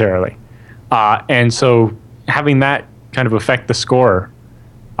maintained necessarily. And so having that kind of affect the score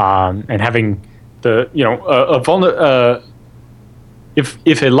and having the,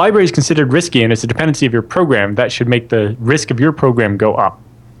 if a library is considered risky and it's a dependency of your program, that should make the risk of your program go up.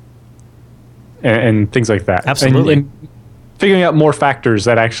 And things like that. Absolutely. And figuring out more factors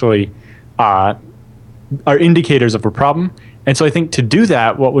that actually are indicators of a problem. And so I think to do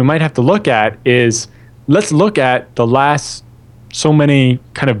that, what we might have to look at is, let's look at the last so many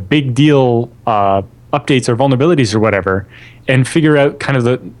kind of big deal updates or vulnerabilities or whatever, and figure out kind of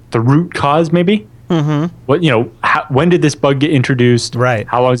the root cause maybe. What, when did this bug get introduced? Right.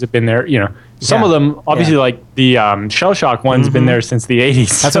 How long has it been there? Some of them, obviously, like the shell shock one's been there since the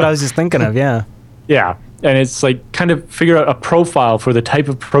 80s. That's what I was just thinking of, yeah. Yeah. And it's like kind of figure out a profile for the type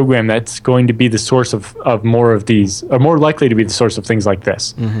of program that's going to be the source of more of these, or more likely to be the source of things like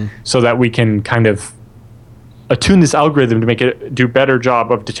this, so that we can kind of attune this algorithm to make it do a better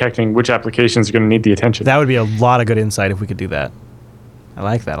job of detecting which applications are going to need the attention. That would be a lot of good insight if we could do that. I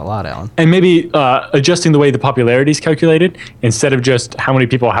like that a lot, Alan. And maybe adjusting the way the popularity is calculated, instead of just how many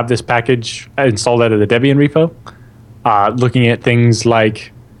people have this package installed out of the Debian repo, looking at things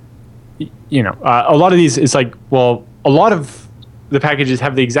like, a lot of these, it's like, well, a lot of the packages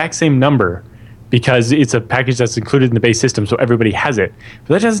have the exact same number because it's a package that's included in the base system, so everybody has it.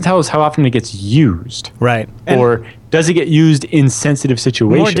 But that doesn't tell us how often it gets used. Right. Or does it get used in sensitive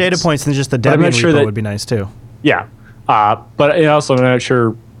situations? More data points than just the Debian repo would be nice, too. Yeah. But also, I'm not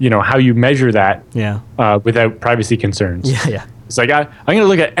sure, how you measure that without privacy concerns. Yeah. It's like, I'm going to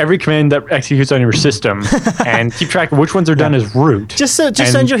look at every command that executes on your system and keep track of which ones are done as root. Just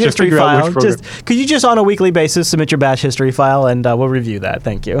send your history file. Could you just on a weekly basis submit your bash history file, and we'll review that.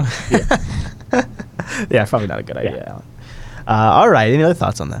 Thank you. Yeah, probably not a good idea, Alan. All right. Any other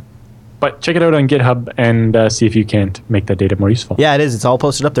thoughts on that? But check it out on GitHub and see if you can't make that data more useful. Yeah, it is. It's all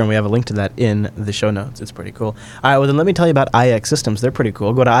posted up there, and we have a link to that in the show notes. It's pretty cool. All right, well, then let me tell you about IX Systems. They're pretty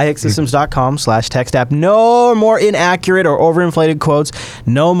cool. Go to ixsystems.com/TechSNAP. No more inaccurate or overinflated quotes.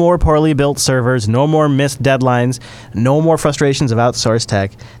 No more poorly built servers. No more missed deadlines. No more frustrations of outsourced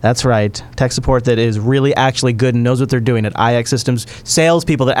tech. That's right. Tech support that is really actually good and knows what they're doing at IX Systems.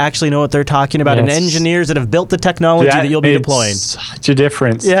 Salespeople that actually know what they're talking about, and engineers that have built the technology that you'll be deploying. Such a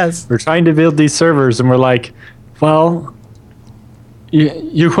difference. Yes. We're trying to build these servers, and we're like, well,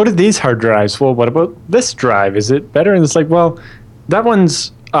 you quoted these hard drives. Well, what about this drive? Is it better? And it's like, well, that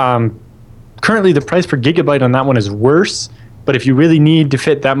one's currently the price per gigabyte on that one is worse. But if you really need to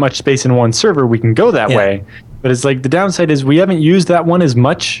fit that much space in one server, we can go that way. But it's like the downside is we haven't used that one as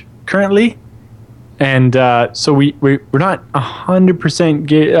much currently. And so we're not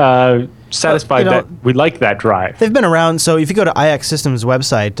 100% satisfied that we like that drive. They've been around. So if you go to IX Systems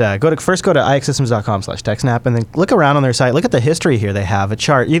website, go to ixsystems.com/TechSNAP and then look around on their site. Look at the history here. They have a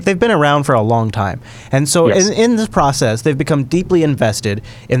chart. They've been around for a long time. And so in this process, they've become deeply invested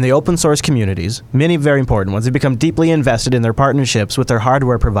in the open source communities, many very important ones. They've become deeply invested in their partnerships with their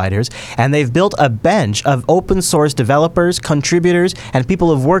hardware providers. And they've built a bench of open source developers, contributors, and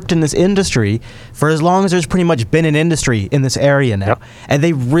people who've worked in this industry for as long as there's pretty much been an industry in this area now. And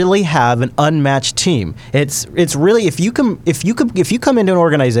they really have an unmatched team. It's really, if you come into an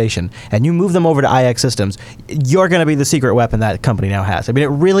organization and you move them over to IX Systems, you're going to be the secret weapon that company now has. I mean,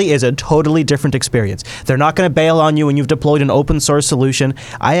 it really is a totally different experience. They're not going to bail on you when you've deployed an open source solution.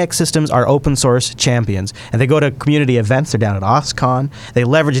 IX Systems are open source champions, and they go to community events. They're down at OSCON. They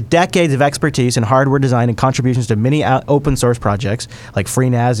leverage decades of expertise in hardware design and contributions to many open source projects like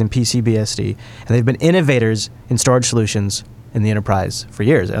FreeNAS and PCBSD, and they've been innovators in storage solutions in the enterprise for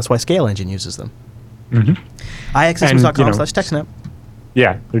years. That's why Scale Engine uses them. ixsystems.com/TechSNAP.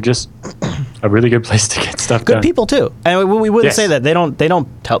 Yeah, they're just a really good place to get stuff Good done. people too, and we wouldn't say that. They don't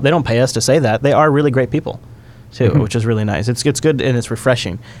pay us to say that. They are really great people too, which is really nice. It's good and it's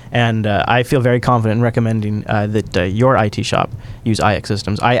refreshing, and I feel very confident in recommending that your IT shop use IX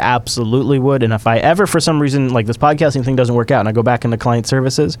Systems. I absolutely would, and if I ever for some reason like this podcasting thing doesn't work out and I go back into client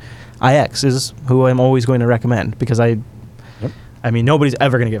services, IX is who I'm always going to recommend because I mean, nobody's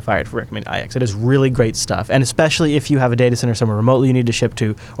ever going to get fired for recommending IX. It is really great stuff. And especially if you have a data center somewhere remotely you need to ship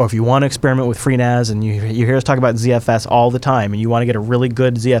to, or if you want to experiment with FreeNAS and you hear us talk about ZFS all the time and you want to get a really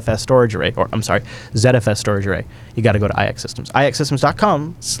good ZFS storage array, or I'm sorry, ZFS storage array, you got to go to IX Systems.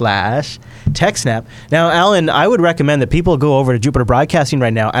 ixsystems.com/TechSNAP. Now, Alan, I would recommend that people go over to Jupiter Broadcasting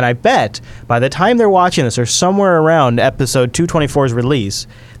right now, and I bet by the time they're watching this or somewhere around episode 224's release,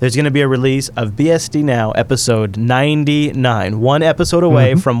 there's going to be a release of BSD Now episode 99, one episode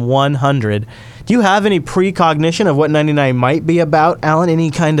away from 100. Do you have any precognition of what 99 might be about, Alan? Any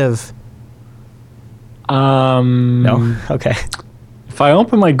kind of... No? Okay. If I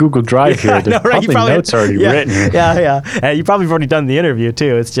open my Google Drive here, there's probably notes already written. You probably have already done the interview,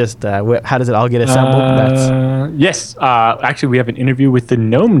 too. It's just, how does it all get assembled? Yes. Actually, we have an interview with the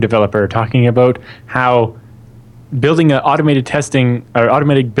GNOME developer talking about how building an automated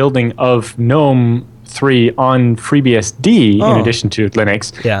building of GNOME 3 on FreeBSD in addition to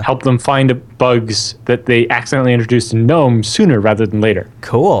Linux helped them find bugs that they accidentally introduced in GNOME sooner rather than later.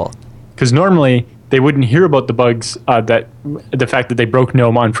 Cool. Because normally they wouldn't hear about the bugs, the fact that they broke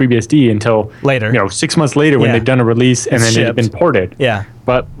GNOME on FreeBSD until later, 6 months later when they've done a release and then it had been ported. Yeah.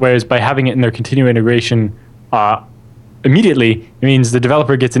 But whereas by having it in their continuous integration immediately, it means the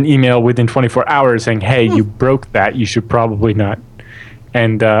developer gets an email within 24 hours saying, hey, you broke that, you should probably not.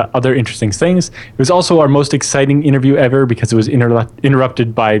 And other interesting things. It was also our most exciting interview ever because it was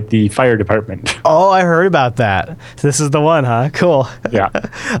interrupted by the fire department. Oh, I heard about that. So this is the one, huh? Cool. Yeah.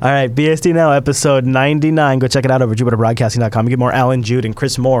 All right, BSD Now, episode 99. Go check it out over at jupiterbroadcasting.com. You get more Alan Jude and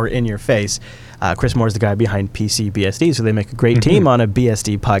Chris Moore in your face. Chris Moore is the guy behind PCBSD, so they make a great team on a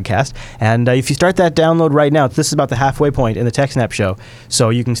BSD podcast. And if you start that download right now, this is about the halfway point in the TechSNAP show, so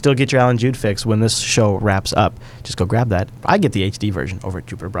you can still get your Alan Jude fix when this show wraps up. Just go grab that. I get the HD version over at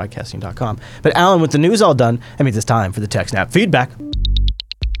jupiterbroadcasting.com. But Alan, with the news all done, that means it's time for the TechSNAP feedback.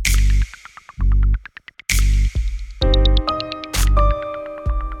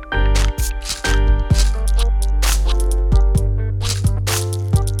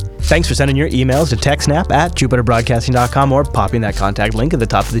 Thanks for sending your emails to TechSNAP at jupiterbroadcasting.com or popping that contact link at the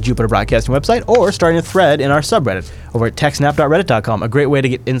top of the Jupiter Broadcasting website or starting a thread in our subreddit over at techsnap.reddit.com, a great way to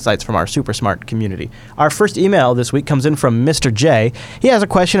get insights from our super smart community. Our first email this week comes in from Mr. J. He has a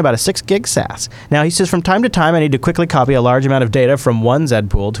question about a 6 gig SAS. Now, he says, from time to time, I need to quickly copy a large amount of data from one Z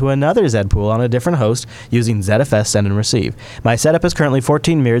pool to another Z pool on a different host using ZFS send and receive. My setup is currently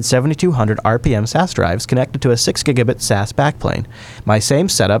 14 mirrored 7200 RPM SAS drives connected to a 6 gigabit SAS backplane. My same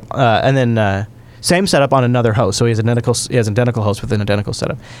setup, same setup on another host, so he has identical host with an identical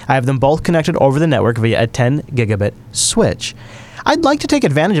setup. I have them both connected over the network via a 10 gigabit switch. I'd like to take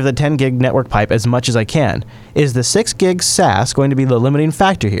advantage of the 10 gig network pipe as much as I can. Is the 6 gig SAS going to be the limiting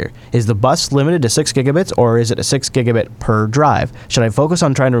factor here? Is the bus limited to 6 gigabits, or is it a 6 gigabit per drive? Should I focus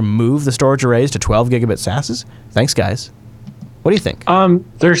on trying to remove the storage arrays to 12 gigabit SASs? Thanks, guys. What do you think?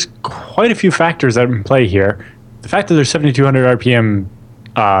 There's quite a few factors that are in play here. The fact that there's 7200 RPM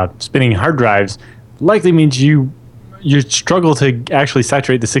spinning hard drives likely means you struggle to actually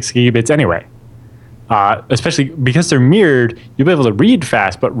saturate the 6 gigabits anyway. Especially because they're mirrored, you'll be able to read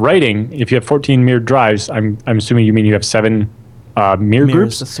fast, but writing, if you have 14 mirrored drives, I'm assuming you mean you have 7 mirror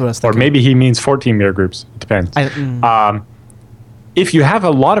groups, that's what I was or thinking. maybe he means 14 mirror groups. It depends. If you have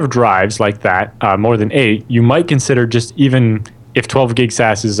a lot of drives like that, more than 8, you might consider just, even if 12 gig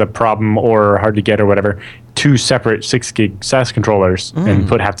SAS is a problem or hard to get or whatever, 2 separate 6 gig SAS controllers and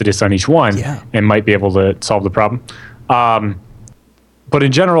put half the disk on each one, and might be able to solve the problem. But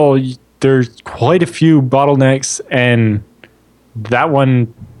in general, there's quite a few bottlenecks, and that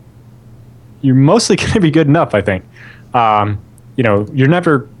one, you're mostly going to be good enough, I think. You're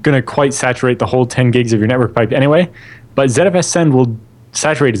never going to quite saturate the whole 10 gigs of your network pipe anyway, but ZFS send will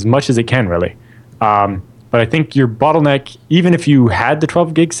saturate as much as it can, really. But I think your bottleneck, even if you had the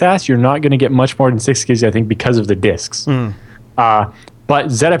 12 gig SAS, you're not going to get much more than 6 gigs, I think, because of the disks. But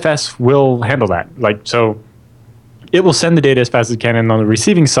ZFS will handle that. So it will send the data as fast as it can, and on the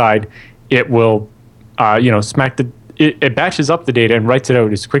receiving side, it will, it batches up the data and writes it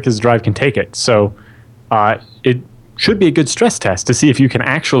out as quick as the drive can take it. So it should be a good stress test to see if you can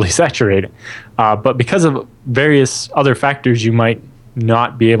actually saturate it. But because of various other factors, you might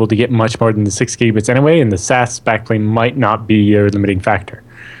not be able to get much more than the 6 gigabits anyway, and the SAS backplane might not be your limiting factor.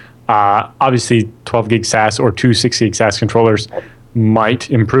 Obviously, 12 gig SAS or 2 6 gig SAS controllers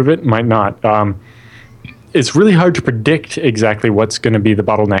might improve it, might not. It's really hard to predict exactly what's going to be the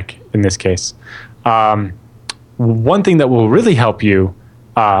bottleneck in this case. One thing that will really help you,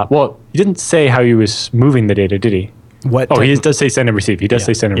 he didn't say how he was moving the data, did he? He does say send and receive. He does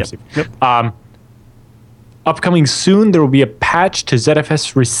say send and receive. Yep. Upcoming soon, there will be a patch to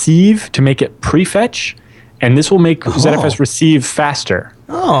ZFS receive to make it prefetch, and this will make ZFS receive faster.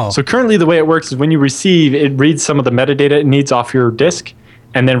 So currently the way it works is when you receive, it reads some of the metadata it needs off your disk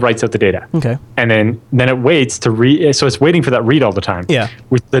and then writes out the data. Okay. And then it waits to read, so it's waiting for that read all the time. Yeah.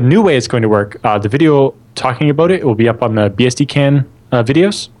 With the new way it's going to work, the video talking about it will be up on the BSDCan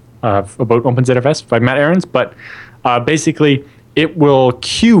videos about OpenZFS by Matt Aarons, but basically it will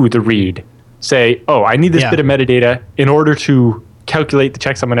queue the read. Say, I need this bit of metadata in order to calculate the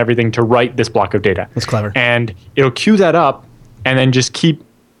checksum and everything to write this block of data. That's clever. And it'll queue that up and then just keep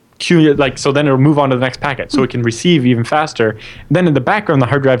queuing it, so then it'll move on to the next packet. So it can receive even faster. And then in the background, the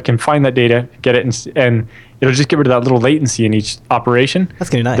hard drive can find that data, get it, and it'll just get rid of that little latency in each operation.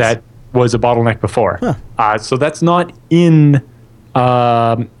 That's going to be nice. That was a bottleneck before. So that's not in...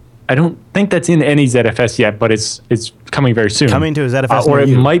 I don't think that's in any ZFS yet, but it's coming very soon. Coming to a ZFS or it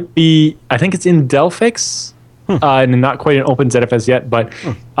might be, I think it's in Delphix, and not quite in OpenZFS yet, but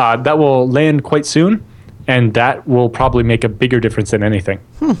that will land quite soon, and that will probably make a bigger difference than anything.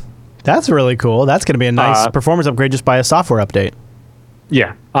 That's really cool. That's going to be a nice performance upgrade just by a software update.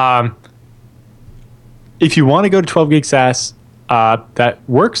 Yeah. If you want to go to 12 gig SAS, that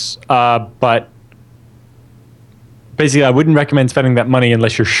works, but basically, I wouldn't recommend spending that money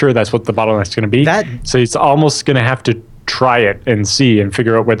unless you're sure that's what the bottleneck's going to be. So it's almost going to have to try it and see and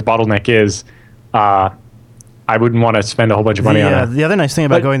figure out where the bottleneck is. I wouldn't want to spend a whole bunch of money on it. The other nice thing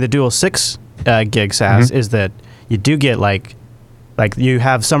about going the dual 6 gig SAS is that you do get like you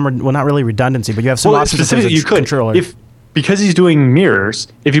have some, not really redundancy, but you have some options. Specifically, you could controller. Because he's doing mirrors,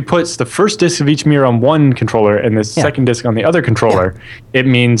 if he puts the first disk of each mirror on one controller and the second disk on the other controller, it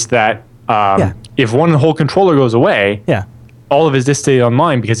means that if one whole controller goes away, all of his disks stay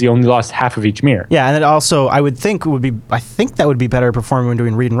online because he only lost half of each mirror. Yeah, and it also, I think that would be better performing when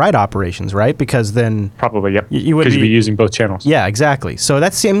doing read and write operations, right? Because then probably, you would be using both channels. Yeah, exactly. So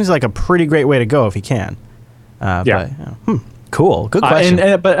that seems like a pretty great way to go if he can. Cool. Good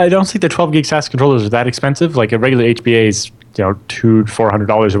question. But I don't think the 12 gig SAS controllers are that expensive. Like a regular HBA is $200 to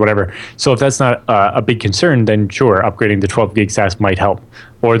 $400 or whatever. So if that's not a big concern, then sure, upgrading the 12 gig SAS might help.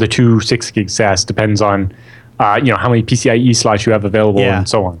 Or the 2 6 gig SAS depends on how many PCIe slots you have available and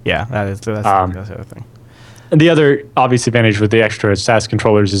so on. Yeah, that's the other thing. And the other obvious advantage with the extra SAS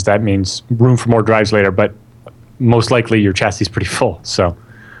controllers is that means room for more drives later, but most likely your chassis is pretty full. So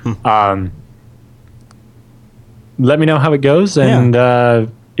let me know how it goes. And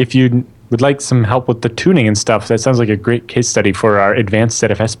if you would like some help with the tuning and stuff, that sounds like a great case study for our advanced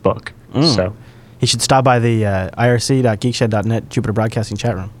ZFS book. So you should stop by the irc.geekshed.net Jupiter Broadcasting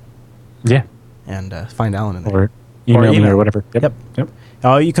chat room. Yeah. And find Alan in there. Or email me or whatever. Yep.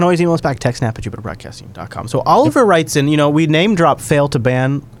 You can always email us back, TechSNAP@jupiterbroadcasting.com. So Oliver writes in, we name drop fail to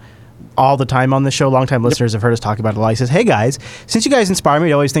ban all the time on the show. Longtime listeners have heard us talk about it a lot. He says, hey guys, since you guys inspire me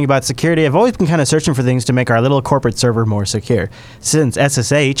to always think about security, I've always been kind of searching for things to make our little corporate server more secure. Since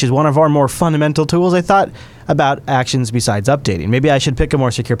SSH is one of our more fundamental tools, I thought about actions besides updating. Maybe I should pick a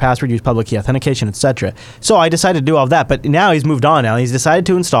more secure password, use public key authentication, etc. So I decided to do all of that, but now he's moved on. Now he's decided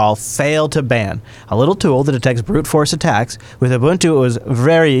to install Fail to Ban, a little tool that detects brute force attacks. With Ubuntu, it was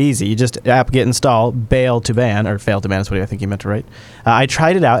very easy. You just apt-get install bail to ban, or fail to ban is what I think he meant to write. I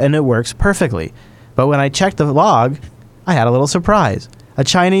tried it out and it works perfectly. But when I checked the log, I had a little surprise. A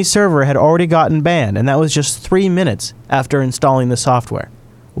Chinese server had already gotten banned, and that was just 3 minutes after installing the software.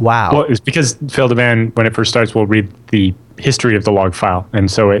 Wow. Well, it's because fail to ban, when it first starts, will read the history of the log file.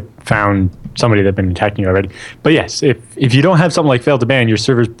 And so it found somebody that had been attacking you already. But yes, if you don't have something like fail to ban, your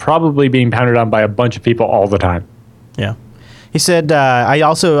server's probably being pounded on by a bunch of people all the time. Yeah. He said,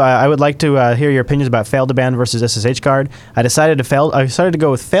 I would like to hear your opinions about fail to ban versus SSH guard. I decided to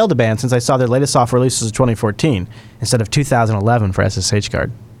go with fail to ban since I saw their latest software releases of 2014 instead of 2011 for SSH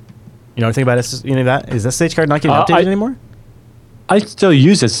guard. You know anything about that? Is SSH guard not getting updated anymore? I still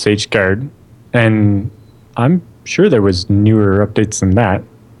use SSH guard, and I'm sure there was newer updates than that.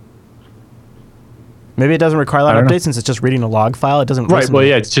 Maybe it doesn't require a lot of updates since it's just reading a log file. It doesn't. Right. Well,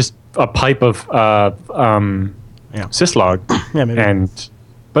 yeah, it's just a pipe of syslog. Yeah, maybe.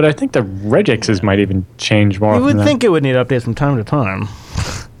 But I think the regexes might even change more. You would think it would need updates from time to time.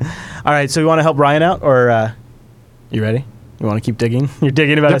 All right. So you want to help Ryan out, or you ready? You want to keep digging? You're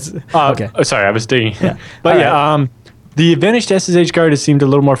digging about it. Okay. Sorry, I was digging. Yeah. But the advantage to SSH guard has seemed a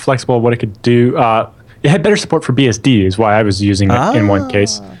little more flexible what it could do. It had better support for BSD is why I was using it in one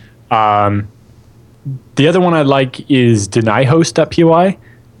case. The other one I like is denihost.py.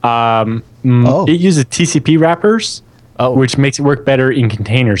 It uses TCP wrappers, which makes it work better in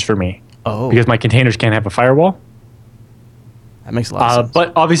containers for me. Because my containers can't have a firewall. That makes a lot of sense.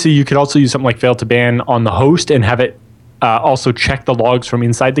 But obviously you could also use something like fail to ban on the host and have it also check the logs from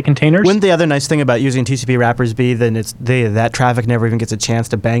inside the containers. Wouldn't the other nice thing about using TCP wrappers be then that traffic never even gets a chance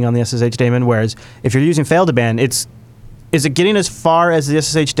to bang on the SSH daemon? Whereas if you're using fail to ban, is it getting as far as the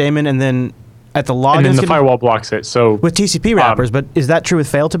SSH daemon and then at the log? And then the firewall blocks it. So with TCP wrappers, but is that true with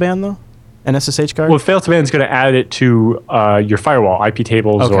fail to ban though? An SSH guard? Well, fail to ban is going to add it to your firewall, IP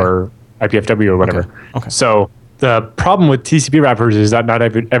tables or IPFW or whatever. Okay. So the problem with TCP wrappers is that not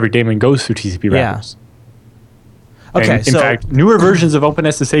every daemon goes through TCP wrappers. Okay, in fact, newer versions of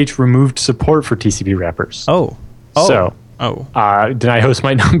OpenSSH removed support for TCP wrappers. Deny host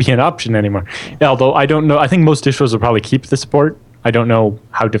might not be an option anymore. Although I don't know. I think most distros will probably keep the support. I don't know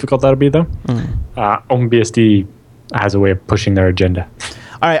how difficult that'll be, though. OpenBSD has a way of pushing their agenda.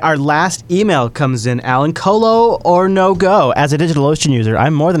 All right, our last email comes in, Alan. Colo or no go? As a DigitalOcean user,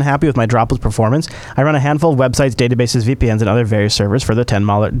 I'm more than happy with my Droplets performance. I run a handful of websites, databases, VPNs, and other various servers for the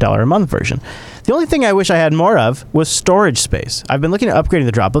 $10 a month version. The only thing I wish I had more of was storage space. I've been looking at upgrading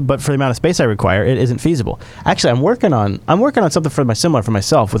the Droplet, but for the amount of space I require, it isn't feasible. Actually, I'm working on something similar for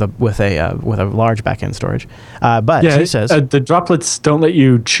myself with a large backend storage. But he says the Droplets don't let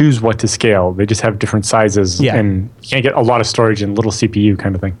you choose what to scale. They just have different sizes, and you can't get a lot of storage in little CPU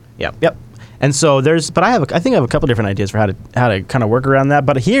kind of thing. Yep. And so I think I have a couple different ideas for how to kind of work around that.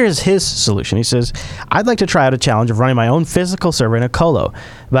 But here's his solution. He says, I'd like to try out a challenge of running my own physical server in a colo.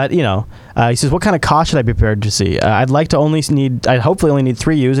 But, he says, what kind of cost should I be prepared to see? I'd hopefully only need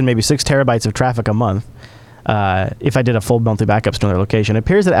 3 U's and maybe 6 terabytes of traffic a month. If I did a full monthly backups to another location. It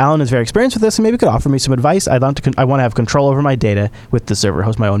appears that Alan is very experienced with this and maybe could offer me some advice. I want to have control over my data with the server,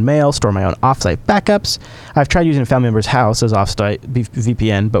 host my own mail, store my own offsite backups. I've tried using a family member's house as offsite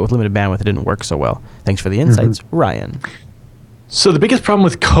VPN, but with limited bandwidth, it didn't work so well. Thanks for the insights, Ryan. So the biggest problem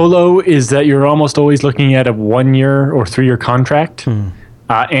with colo is that you're almost always looking at a 1-year or 3-year contract,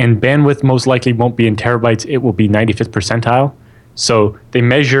 and bandwidth most likely won't be in terabytes. It will be 95th percentile. So they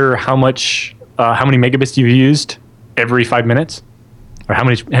measure how many megabits you've used every 5 minutes, or how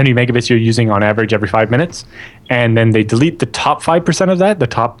many megabits you're using on average every 5 minutes, and then they delete the top 5% of that,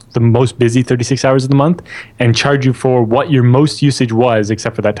 the most busy 36 hours of the month, and charge you for what your most usage was,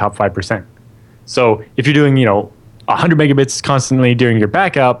 except for that top 5%. So if you're doing, 100 megabits constantly during your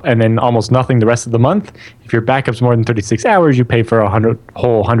backup and then almost nothing the rest of the month, if your backup's more than 36 hours, you pay for a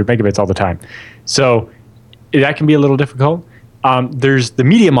whole 100 megabits all the time. So that can be a little difficult. There's the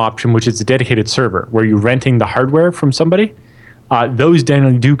medium option, which is a dedicated server where you're renting the hardware from somebody. Those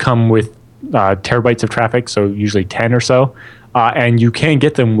generally do come with terabytes of traffic, so usually 10 or so. And you can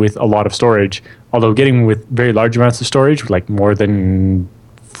get them with a lot of storage, although getting them with very large amounts of storage, like more than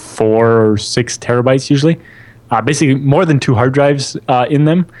 4 or 6 terabytes usually, basically more than 2 hard drives in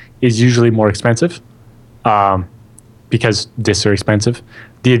them is usually more expensive because disks are expensive.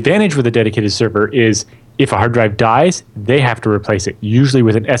 The advantage with a dedicated server is if a hard drive dies, they have to replace it, usually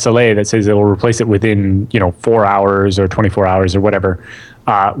with an SLA that says it will replace it within 4 hours or 24 hours or whatever.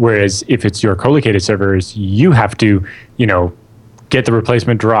 Whereas if it's your co-located servers, you have to, get the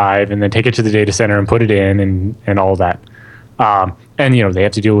replacement drive and then take it to the data center and put it in and all of that. And they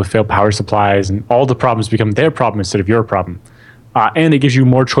have to deal with failed power supplies and all the problems become their problem instead of your problem. And it gives you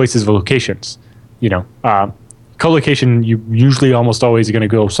more choices of locations. Co-location, you usually almost always are going to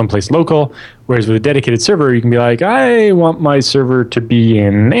go someplace local, whereas with a dedicated server, you can be like, I want my server to be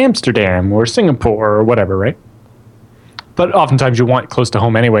in Amsterdam or Singapore or whatever, right? But oftentimes you want close to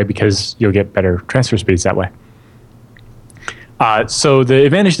home anyway because you'll get better transfer speeds that way. So the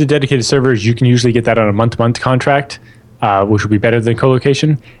advantage of the dedicated server is you can usually get that on a month-to-month contract, which will be better than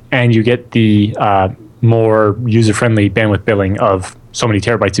co-location, and you get the more user-friendly bandwidth billing of so many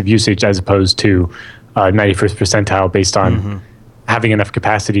terabytes of usage as opposed to 91st percentile based on having enough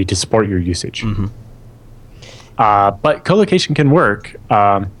capacity to support your usage. But co-location can work.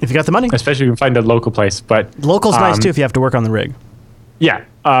 If you got the money. Especially if you can find a local place. But local's nice too if you have to work on the rig. Yeah.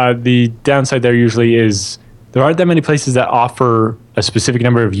 The downside there usually is there aren't that many places that offer a specific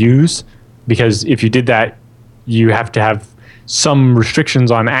number of views, because if you did that, you have to have some restrictions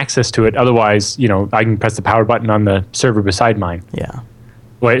on access to it. Otherwise, I can press the power button on the server beside mine. Yeah.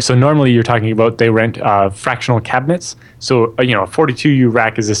 Right. So normally you're talking about they rent fractional cabinets. So, a 42U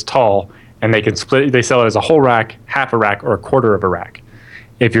rack is this tall, and they can split. They sell it as a whole rack, half a rack, or a quarter of a rack.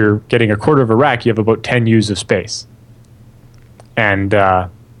 If you're getting a quarter of a rack, you have about 10 U's of space. And,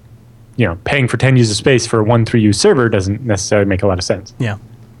 paying for 10 U's of space for a 1 3U server doesn't necessarily make a lot of sense. Yeah.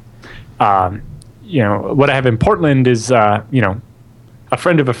 What I have in Portland is, a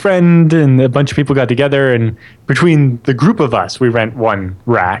friend of a friend and a bunch of people got together, and between the group of us, we rent one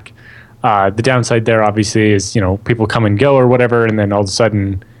rack. The downside there obviously is, people come and go or whatever, and then all of a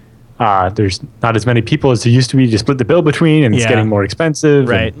sudden there's not as many people as there used to be to split the bill between, and it's getting more expensive.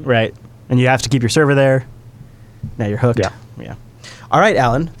 Right. And you have to keep your server there. Now you're hooked. Yeah. All right,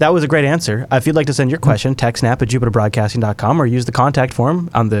 Alan, that was a great answer. If you'd like to send your question, TechSNAP at jupiterbroadcasting.com, or use the contact form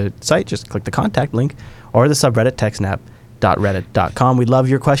on the site. Just click the contact link, or the subreddit TechSNAP.reddit.com. We'd love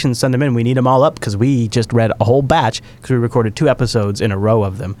your questions. Send them in. We need them all up because we just read a whole batch because we recorded 2 episodes in a row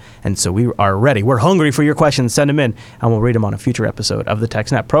of them. And so we are ready. We're hungry for your questions. Send them in, and we'll read them on a future episode of the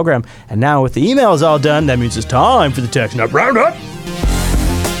TechSNAP program. And now with the emails all done, that means it's time for the TechSNAP Roundup.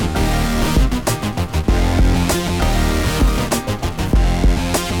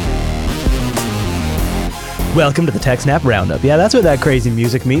 Welcome to the TechSNAP Roundup. Yeah, that's what that crazy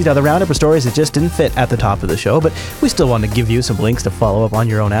music means. Now, the roundup of stories that just didn't fit at the top of the show, but we still want to give you some links to follow up on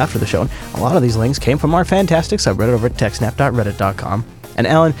your own after the show. And a lot of these links came from our fantastic subreddit over at techsnap.reddit.com. And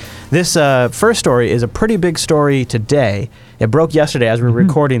Alan, this first story is a pretty big story today. It broke yesterday as we were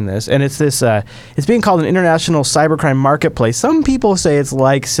recording this, and it's this. It's being called an international cybercrime marketplace. Some people say it's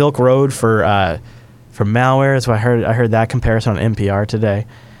like Silk Road for malware. So I heard that comparison on NPR today.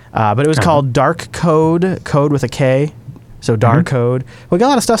 But it was called Dark Code, code with a K. So Dark Code. We got a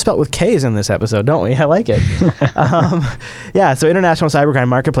lot of stuff spelled with K's in this episode, don't we? I like it. So International Cybercrime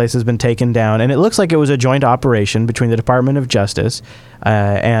Marketplace has been taken down, and it looks like it was a joint operation between the Department of Justice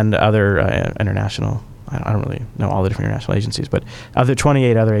and other international, I don't really know all the different international agencies, but other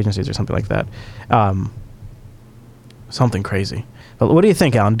 28 other agencies or something like that. Something crazy. But what do you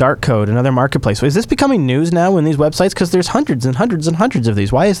think, Alan? Dark Code, another marketplace. Is this becoming news now in these websites? Because there's hundreds and hundreds and hundreds of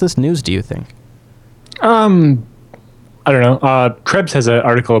these. Why is this news, do you think? I don't know. Krebs has an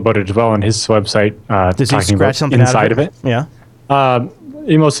article about it as well on his website. Does he scratch something inside out of it? Yeah.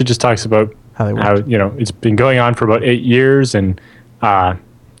 He mostly just talks about how it's been going on for about 8 years, and of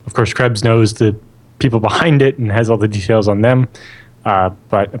course Krebs knows the people behind it and has all the details on them.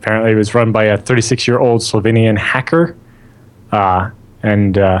 But apparently it was run by a 36-year-old Slovenian hacker.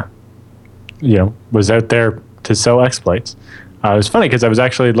 Was out there to sell exploits. It was funny because I was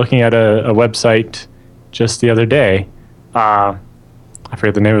actually looking at a website just the other day. I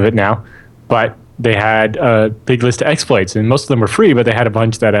forget the name of it now, but they had a big list of exploits, and most of them were free, but they had a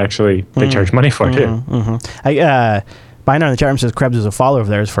bunch that actually they charged money for too. Binar in the chat room says Krebs is a follower of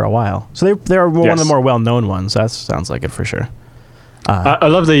theirs for a while. So they're one of the more well-known ones. That sounds like it for sure. I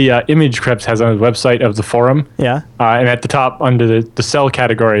love the image Krebs has on his website of the forum. Yeah. And at the top, under the sell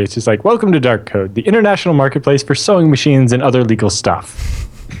category, it's just like, welcome to Dark Code, the international marketplace for sewing machines and other legal stuff.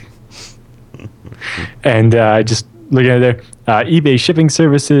 And just looking at there, eBay shipping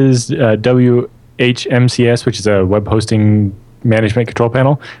services, WHMCS, which is a web hosting management control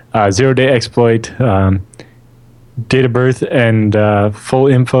panel, zero-day exploit, date of birth and full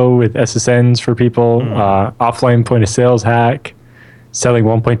info with SSNs for people, offline point of sales hack, selling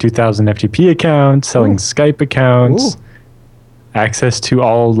 1.2 thousand FTP accounts, selling Skype accounts, access to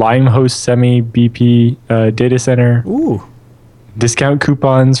all Limehost semi-BP data center, discount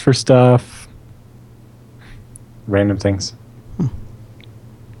coupons for stuff, random things.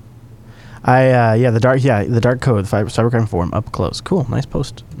 The dark code, cybercrime forum, up close. Cool, nice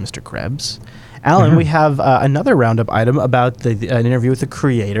post, Mr. Krebs. Alan, we have another roundup item about an interview with the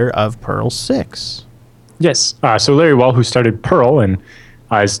creator of Perl 6. Yes. So Larry Wall, who started Perl, and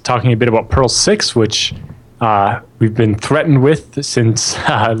is talking a bit about Perl 6, which we've been threatened with since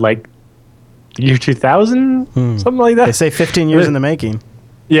like the year 2000, something like that. They say 15 years in the making.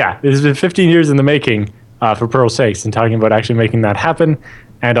 Yeah, it's been 15 years in the making for Perl 6, and talking about actually making that happen,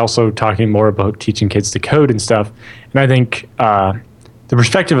 and also talking more about teaching kids to code and stuff. And I think the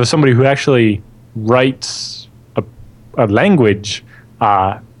perspective of somebody who actually writes a language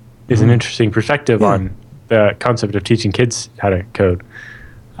is an interesting perspective on the concept of teaching kids how to code.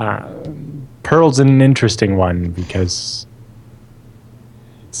 Perl's an interesting one because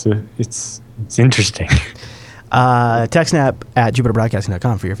it's interesting. TechSNAP at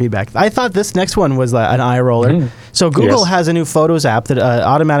jupiterbroadcasting.com for your feedback. I thought this next one was an eye roller. So Google has a new Photos app that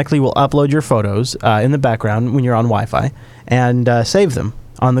automatically will upload your photos in the background when you're on Wi-Fi and save them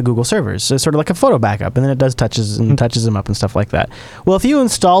on the Google servers. So it's sort of like a photo backup, and then it does touches them up and stuff like that. Well, if you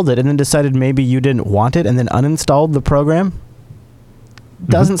installed it and then decided maybe you didn't want it and then uninstalled the program,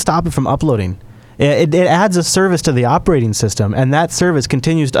 doesn't stop it from uploading. It adds a service to the operating system, and that service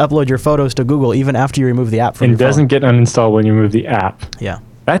continues to upload your photos to Google even after you remove the app from your phone. It doesn't get uninstalled when you remove the app. Yeah.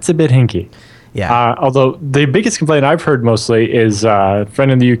 That's a bit hinky. Yeah. Although the biggest complaint I've heard mostly is a friend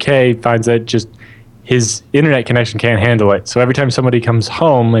in the UK finds that just his internet connection can't handle it. So every time somebody comes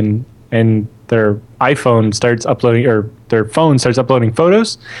home and their iPhone starts uploading, or their phone starts uploading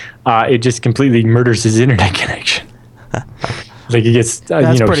photos, it just completely murders his internet connection. Like he gets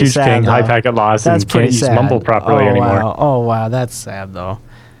huge ping, high packet loss, and can't use Mumble properly anymore. Wow. Oh wow, that's sad though.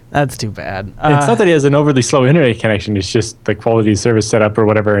 That's too bad. It's not that he has an overly slow internet connection. It's just the quality of service setup or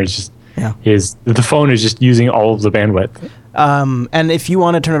whatever. It's just the phone is just using all of the bandwidth. And if you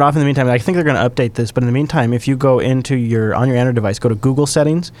want to turn it off in the meantime, I think they're going to update this. But in the meantime, if you go into on your Android device, go to Google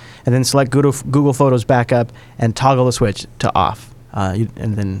Settings, and then select Google Photos Backup, and toggle the switch to off.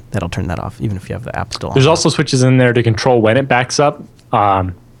 And then that'll turn that off, even if you have the app still on. There's also switches in there to control when it backs up.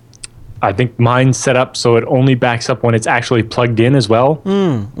 I think mine's set up so it only backs up when it's actually plugged in as well.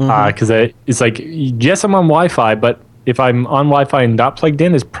 Because it's like, yes, I'm on Wi-Fi, but if I'm on Wi-Fi and not plugged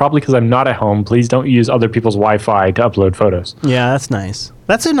in, it's probably because I'm not at home. Please don't use other people's Wi-Fi to upload photos. Yeah, that's nice.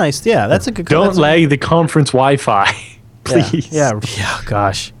 That's a good. Don't lag the conference Wi-Fi, please. Yeah,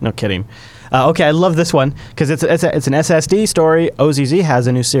 gosh, no kidding. Okay, I love this one because it's an SSD story. OZZ has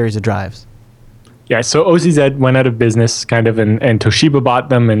a new series of drives. Yeah, so OZZ went out of business, kind of, and Toshiba bought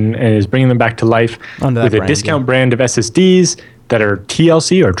them and is bringing them back to life with a discount brand of SSDs that are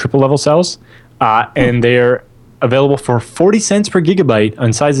TLC or triple level cells, and they're available for 40 cents per gigabyte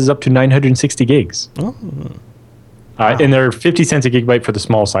on sizes up to 960 gigs. And they're 50 cents a gigabyte for the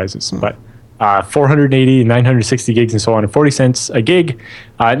small sizes, but 480 and 960 gigs and so on, and 40 cents a gig.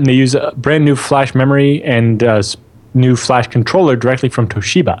 And they use a brand new flash memory and new flash controller directly from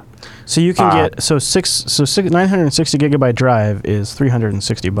Toshiba. So you can get 960 gigabyte drive is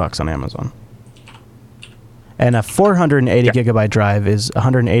 $360 on Amazon, and a 480 gigabyte drive is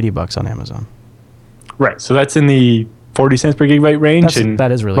 $180 on Amazon. Right, so that's in the 40 cents per gigabyte range,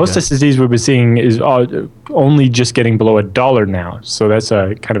 that is really most good. SSDs we've been seeing is only just getting below $1 now, so that's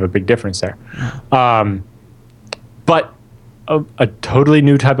a kind of a big difference there. But a totally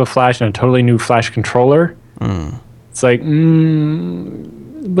new type of flash and a totally new flash controller. It's like,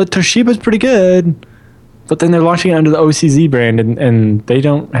 but Toshiba's pretty good. But then they're launching it under the OCZ brand, and they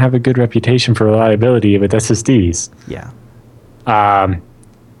don't have a good reputation for reliability with SSDs. Yeah.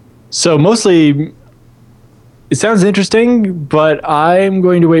 So mostly, it sounds interesting, but I'm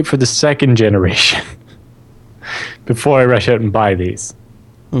going to wait for the second generation before I rush out and buy these.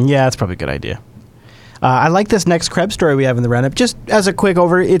 Yeah, that's probably a good idea. I like this next Krebs story we have in the roundup. Just as a quick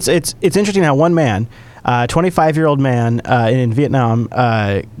over, it's interesting how one man, 25-year-old man in Vietnam,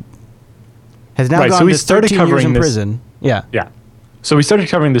 has now gone to 13 years in prison. Yeah. Yeah. So we started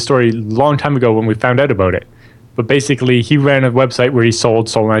covering the story a long time ago when we found out about it. But basically, he ran a website where he sold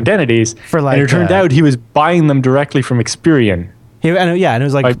stolen identities. And it turned out he was buying them directly from Experian. And it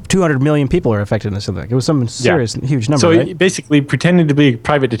was like 200 million people are affected in this. It was some serious, huge number. So he basically pretended to be a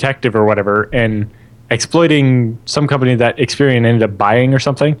private detective or whatever and exploiting some company that Experian ended up buying or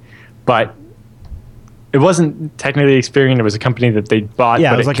something. But it wasn't technically Experian. It was a company that they bought,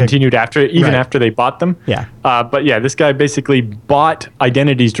 but it continued after they bought them. Yeah. But yeah, this guy basically bought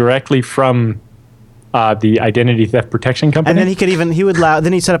identities directly from the identity theft protection company. And then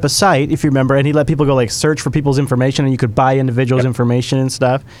then he set up a site, if you remember, and he let people go like search for people's information, and you could buy individuals' information and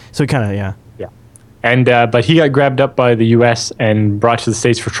stuff. So he kind of, Yeah. And but he got grabbed up by the U.S. and brought to the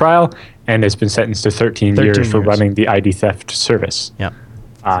States for trial, and has been sentenced to 13 years for running the ID theft service. Yeah.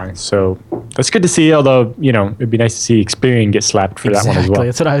 So that's good to see, although, it'd be nice to see Experian get slapped for that one as well.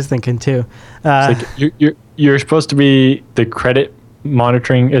 That's what I was thinking too. It's like you're supposed to be the credit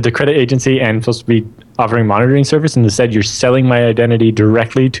the credit agency and supposed to be offering monitoring service, and instead you're selling my identity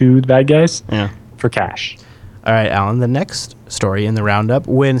directly to the bad guys for cash. All right, Alan, the next story in the roundup: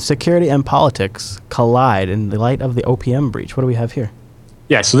 when security and politics collide in the light of the OPM breach. What do we have here?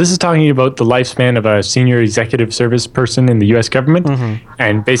 Yeah, so this is talking about the lifespan of a senior executive service person in the U.S. government,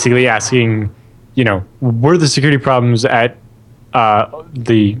 and basically asking, were the security problems at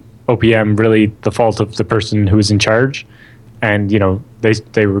the OPM really the fault of the person who was in charge? And,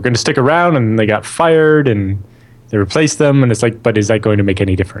 they were going to stick around, and they got fired, and they replaced them, and it's like, but is that going to make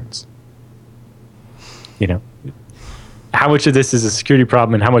any difference? How much of this is a security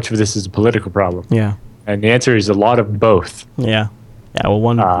problem, and how much of this is a political problem? Yeah. And the answer is a lot of both. Yeah. Yeah, well,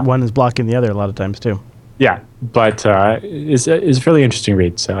 one is blocking the other a lot of times, too. Yeah, but it's a fairly interesting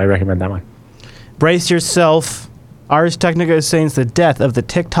read, so I recommend that one. Brace yourself. Ars Technica is saying it's the death of the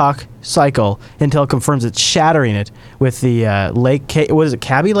TikTok cycle. Intel confirms it's shattering it with the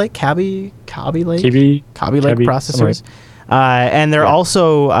Kaby Lake processors. And they're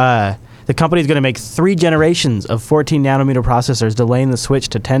also, the company is going to make 3 generations of 14 nanometer processors, delaying the switch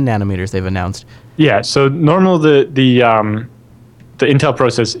to 10 nanometers, they've announced. Yeah, so normal, the Intel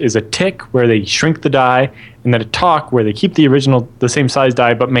process is a tick where they shrink the die, and then a talk where they keep the same size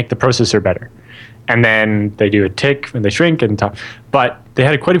die but make the processor better. And then they do a tick and they shrink and talk. But they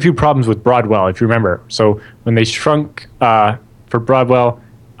had quite a few problems with Broadwell, if you remember. So when they shrunk for Broadwell,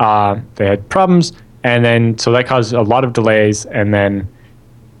 they had problems, and then so that caused a lot of delays. And then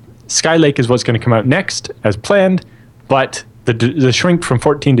Skylake is what's going to come out next as planned, but the shrink from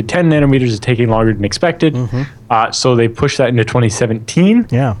 14 to 10 nanometers is taking longer than expected. So they pushed that into 2017.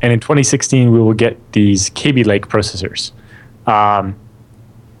 Yeah. And in 2016, we will get these Kaby Lake processors.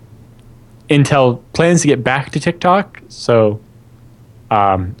 Intel plans to get back to TikTok, so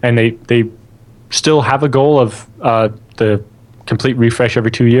and they still have a goal of the complete refresh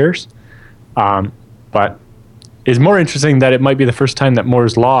every 2 years, but it's more interesting that it might be the first time that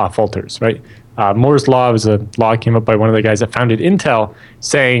Moore's Law falters, right? Moore's Law was a law came up by one of the guys that founded Intel,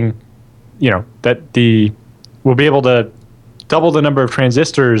 saying, that we'll be able to double the number of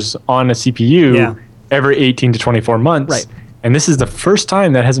transistors on a CPU every 18 to 24 months, right? And this is the first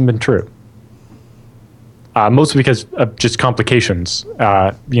time that hasn't been true. Mostly because of just complications.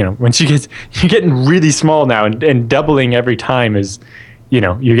 Once you're getting really small now, and doubling every time is,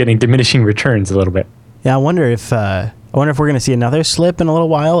 you're getting diminishing returns a little bit. Yeah, I wonder if we're going to see another slip in a little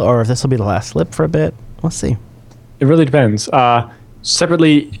while, or if this will be the last slip for a bit. We'll see. It really depends.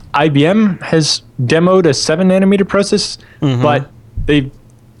 Separately, IBM has demoed a 7 nanometer process, but they've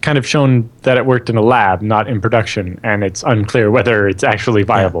kind of shown that it worked in a lab, not in production, and it's unclear whether it's actually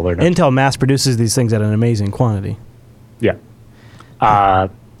viable or not. Intel mass produces these things at an amazing quantity. Yeah.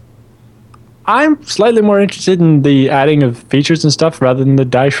 I'm slightly more interested in the adding of features and stuff rather than the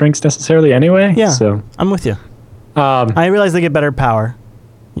die shrinks necessarily anyway. Yeah, so I'm with you. I realize they get better power.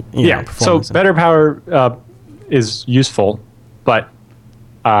 So better power is useful, but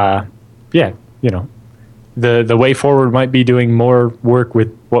the way forward might be doing more work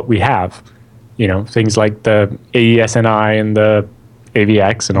with what we have. Things like the AESNI and the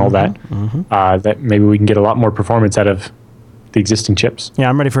AVX and all that. That maybe we can get a lot more performance out of the existing chips. Yeah,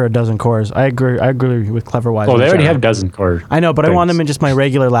 I'm ready for a dozen cores. I agree with CleverWise. Oh, they already have dozen cores. I know, but I want them in just my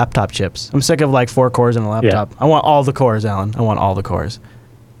regular laptop chips. I'm sick of 4 cores in a laptop. I want all the cores, Alan. I want all the cores.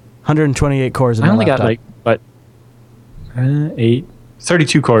 128 cores in a laptop. I only got 8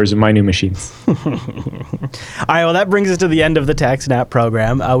 32 cores in my new machines. All right, well, that brings us to the end of the TechSNAP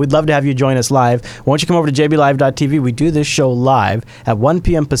program. We'd love to have you join us live. Why don't you come over to jblive.tv? We do this show live at 1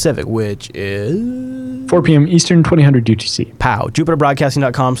 p.m. Pacific, which is 4 p.m. Eastern, 2000 UTC. POW.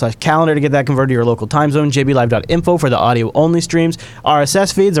 JupiterBroadcasting.com/calendar to get that converted to your local time zone. jblive.info for the audio-only streams.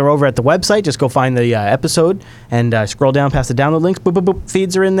 RSS feeds are over at the website. Just go find the episode and scroll down past the download links. Boop, boop, boop.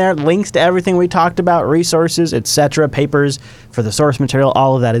 Feeds are in there. Links to everything we talked about, resources, etc., papers for the source material.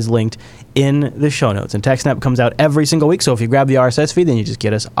 All of that is linked in the show notes. And TechSNAP comes out every single week, so if you grab the RSS feed, then you just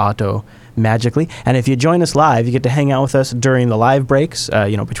get us magically. And if you join us live, you get to hang out with us during the live breaks,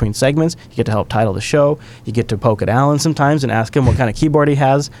 between segments. You get to help title the show. You get to poke at Alan sometimes and ask him what kind of keyboard he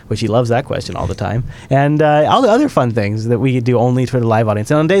has, which he loves that question all the time. And all the other fun things that we do only for the live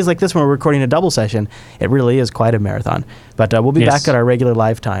audience. And on days like this when we're recording a double session, it really is quite a marathon. But we'll be back at our regular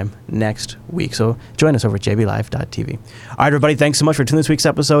live time next week. So join us over at jblive.tv. All right, everybody, thanks so much for tuning this week's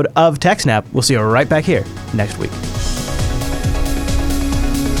episode of TechSNAP. We'll see you right back here next week.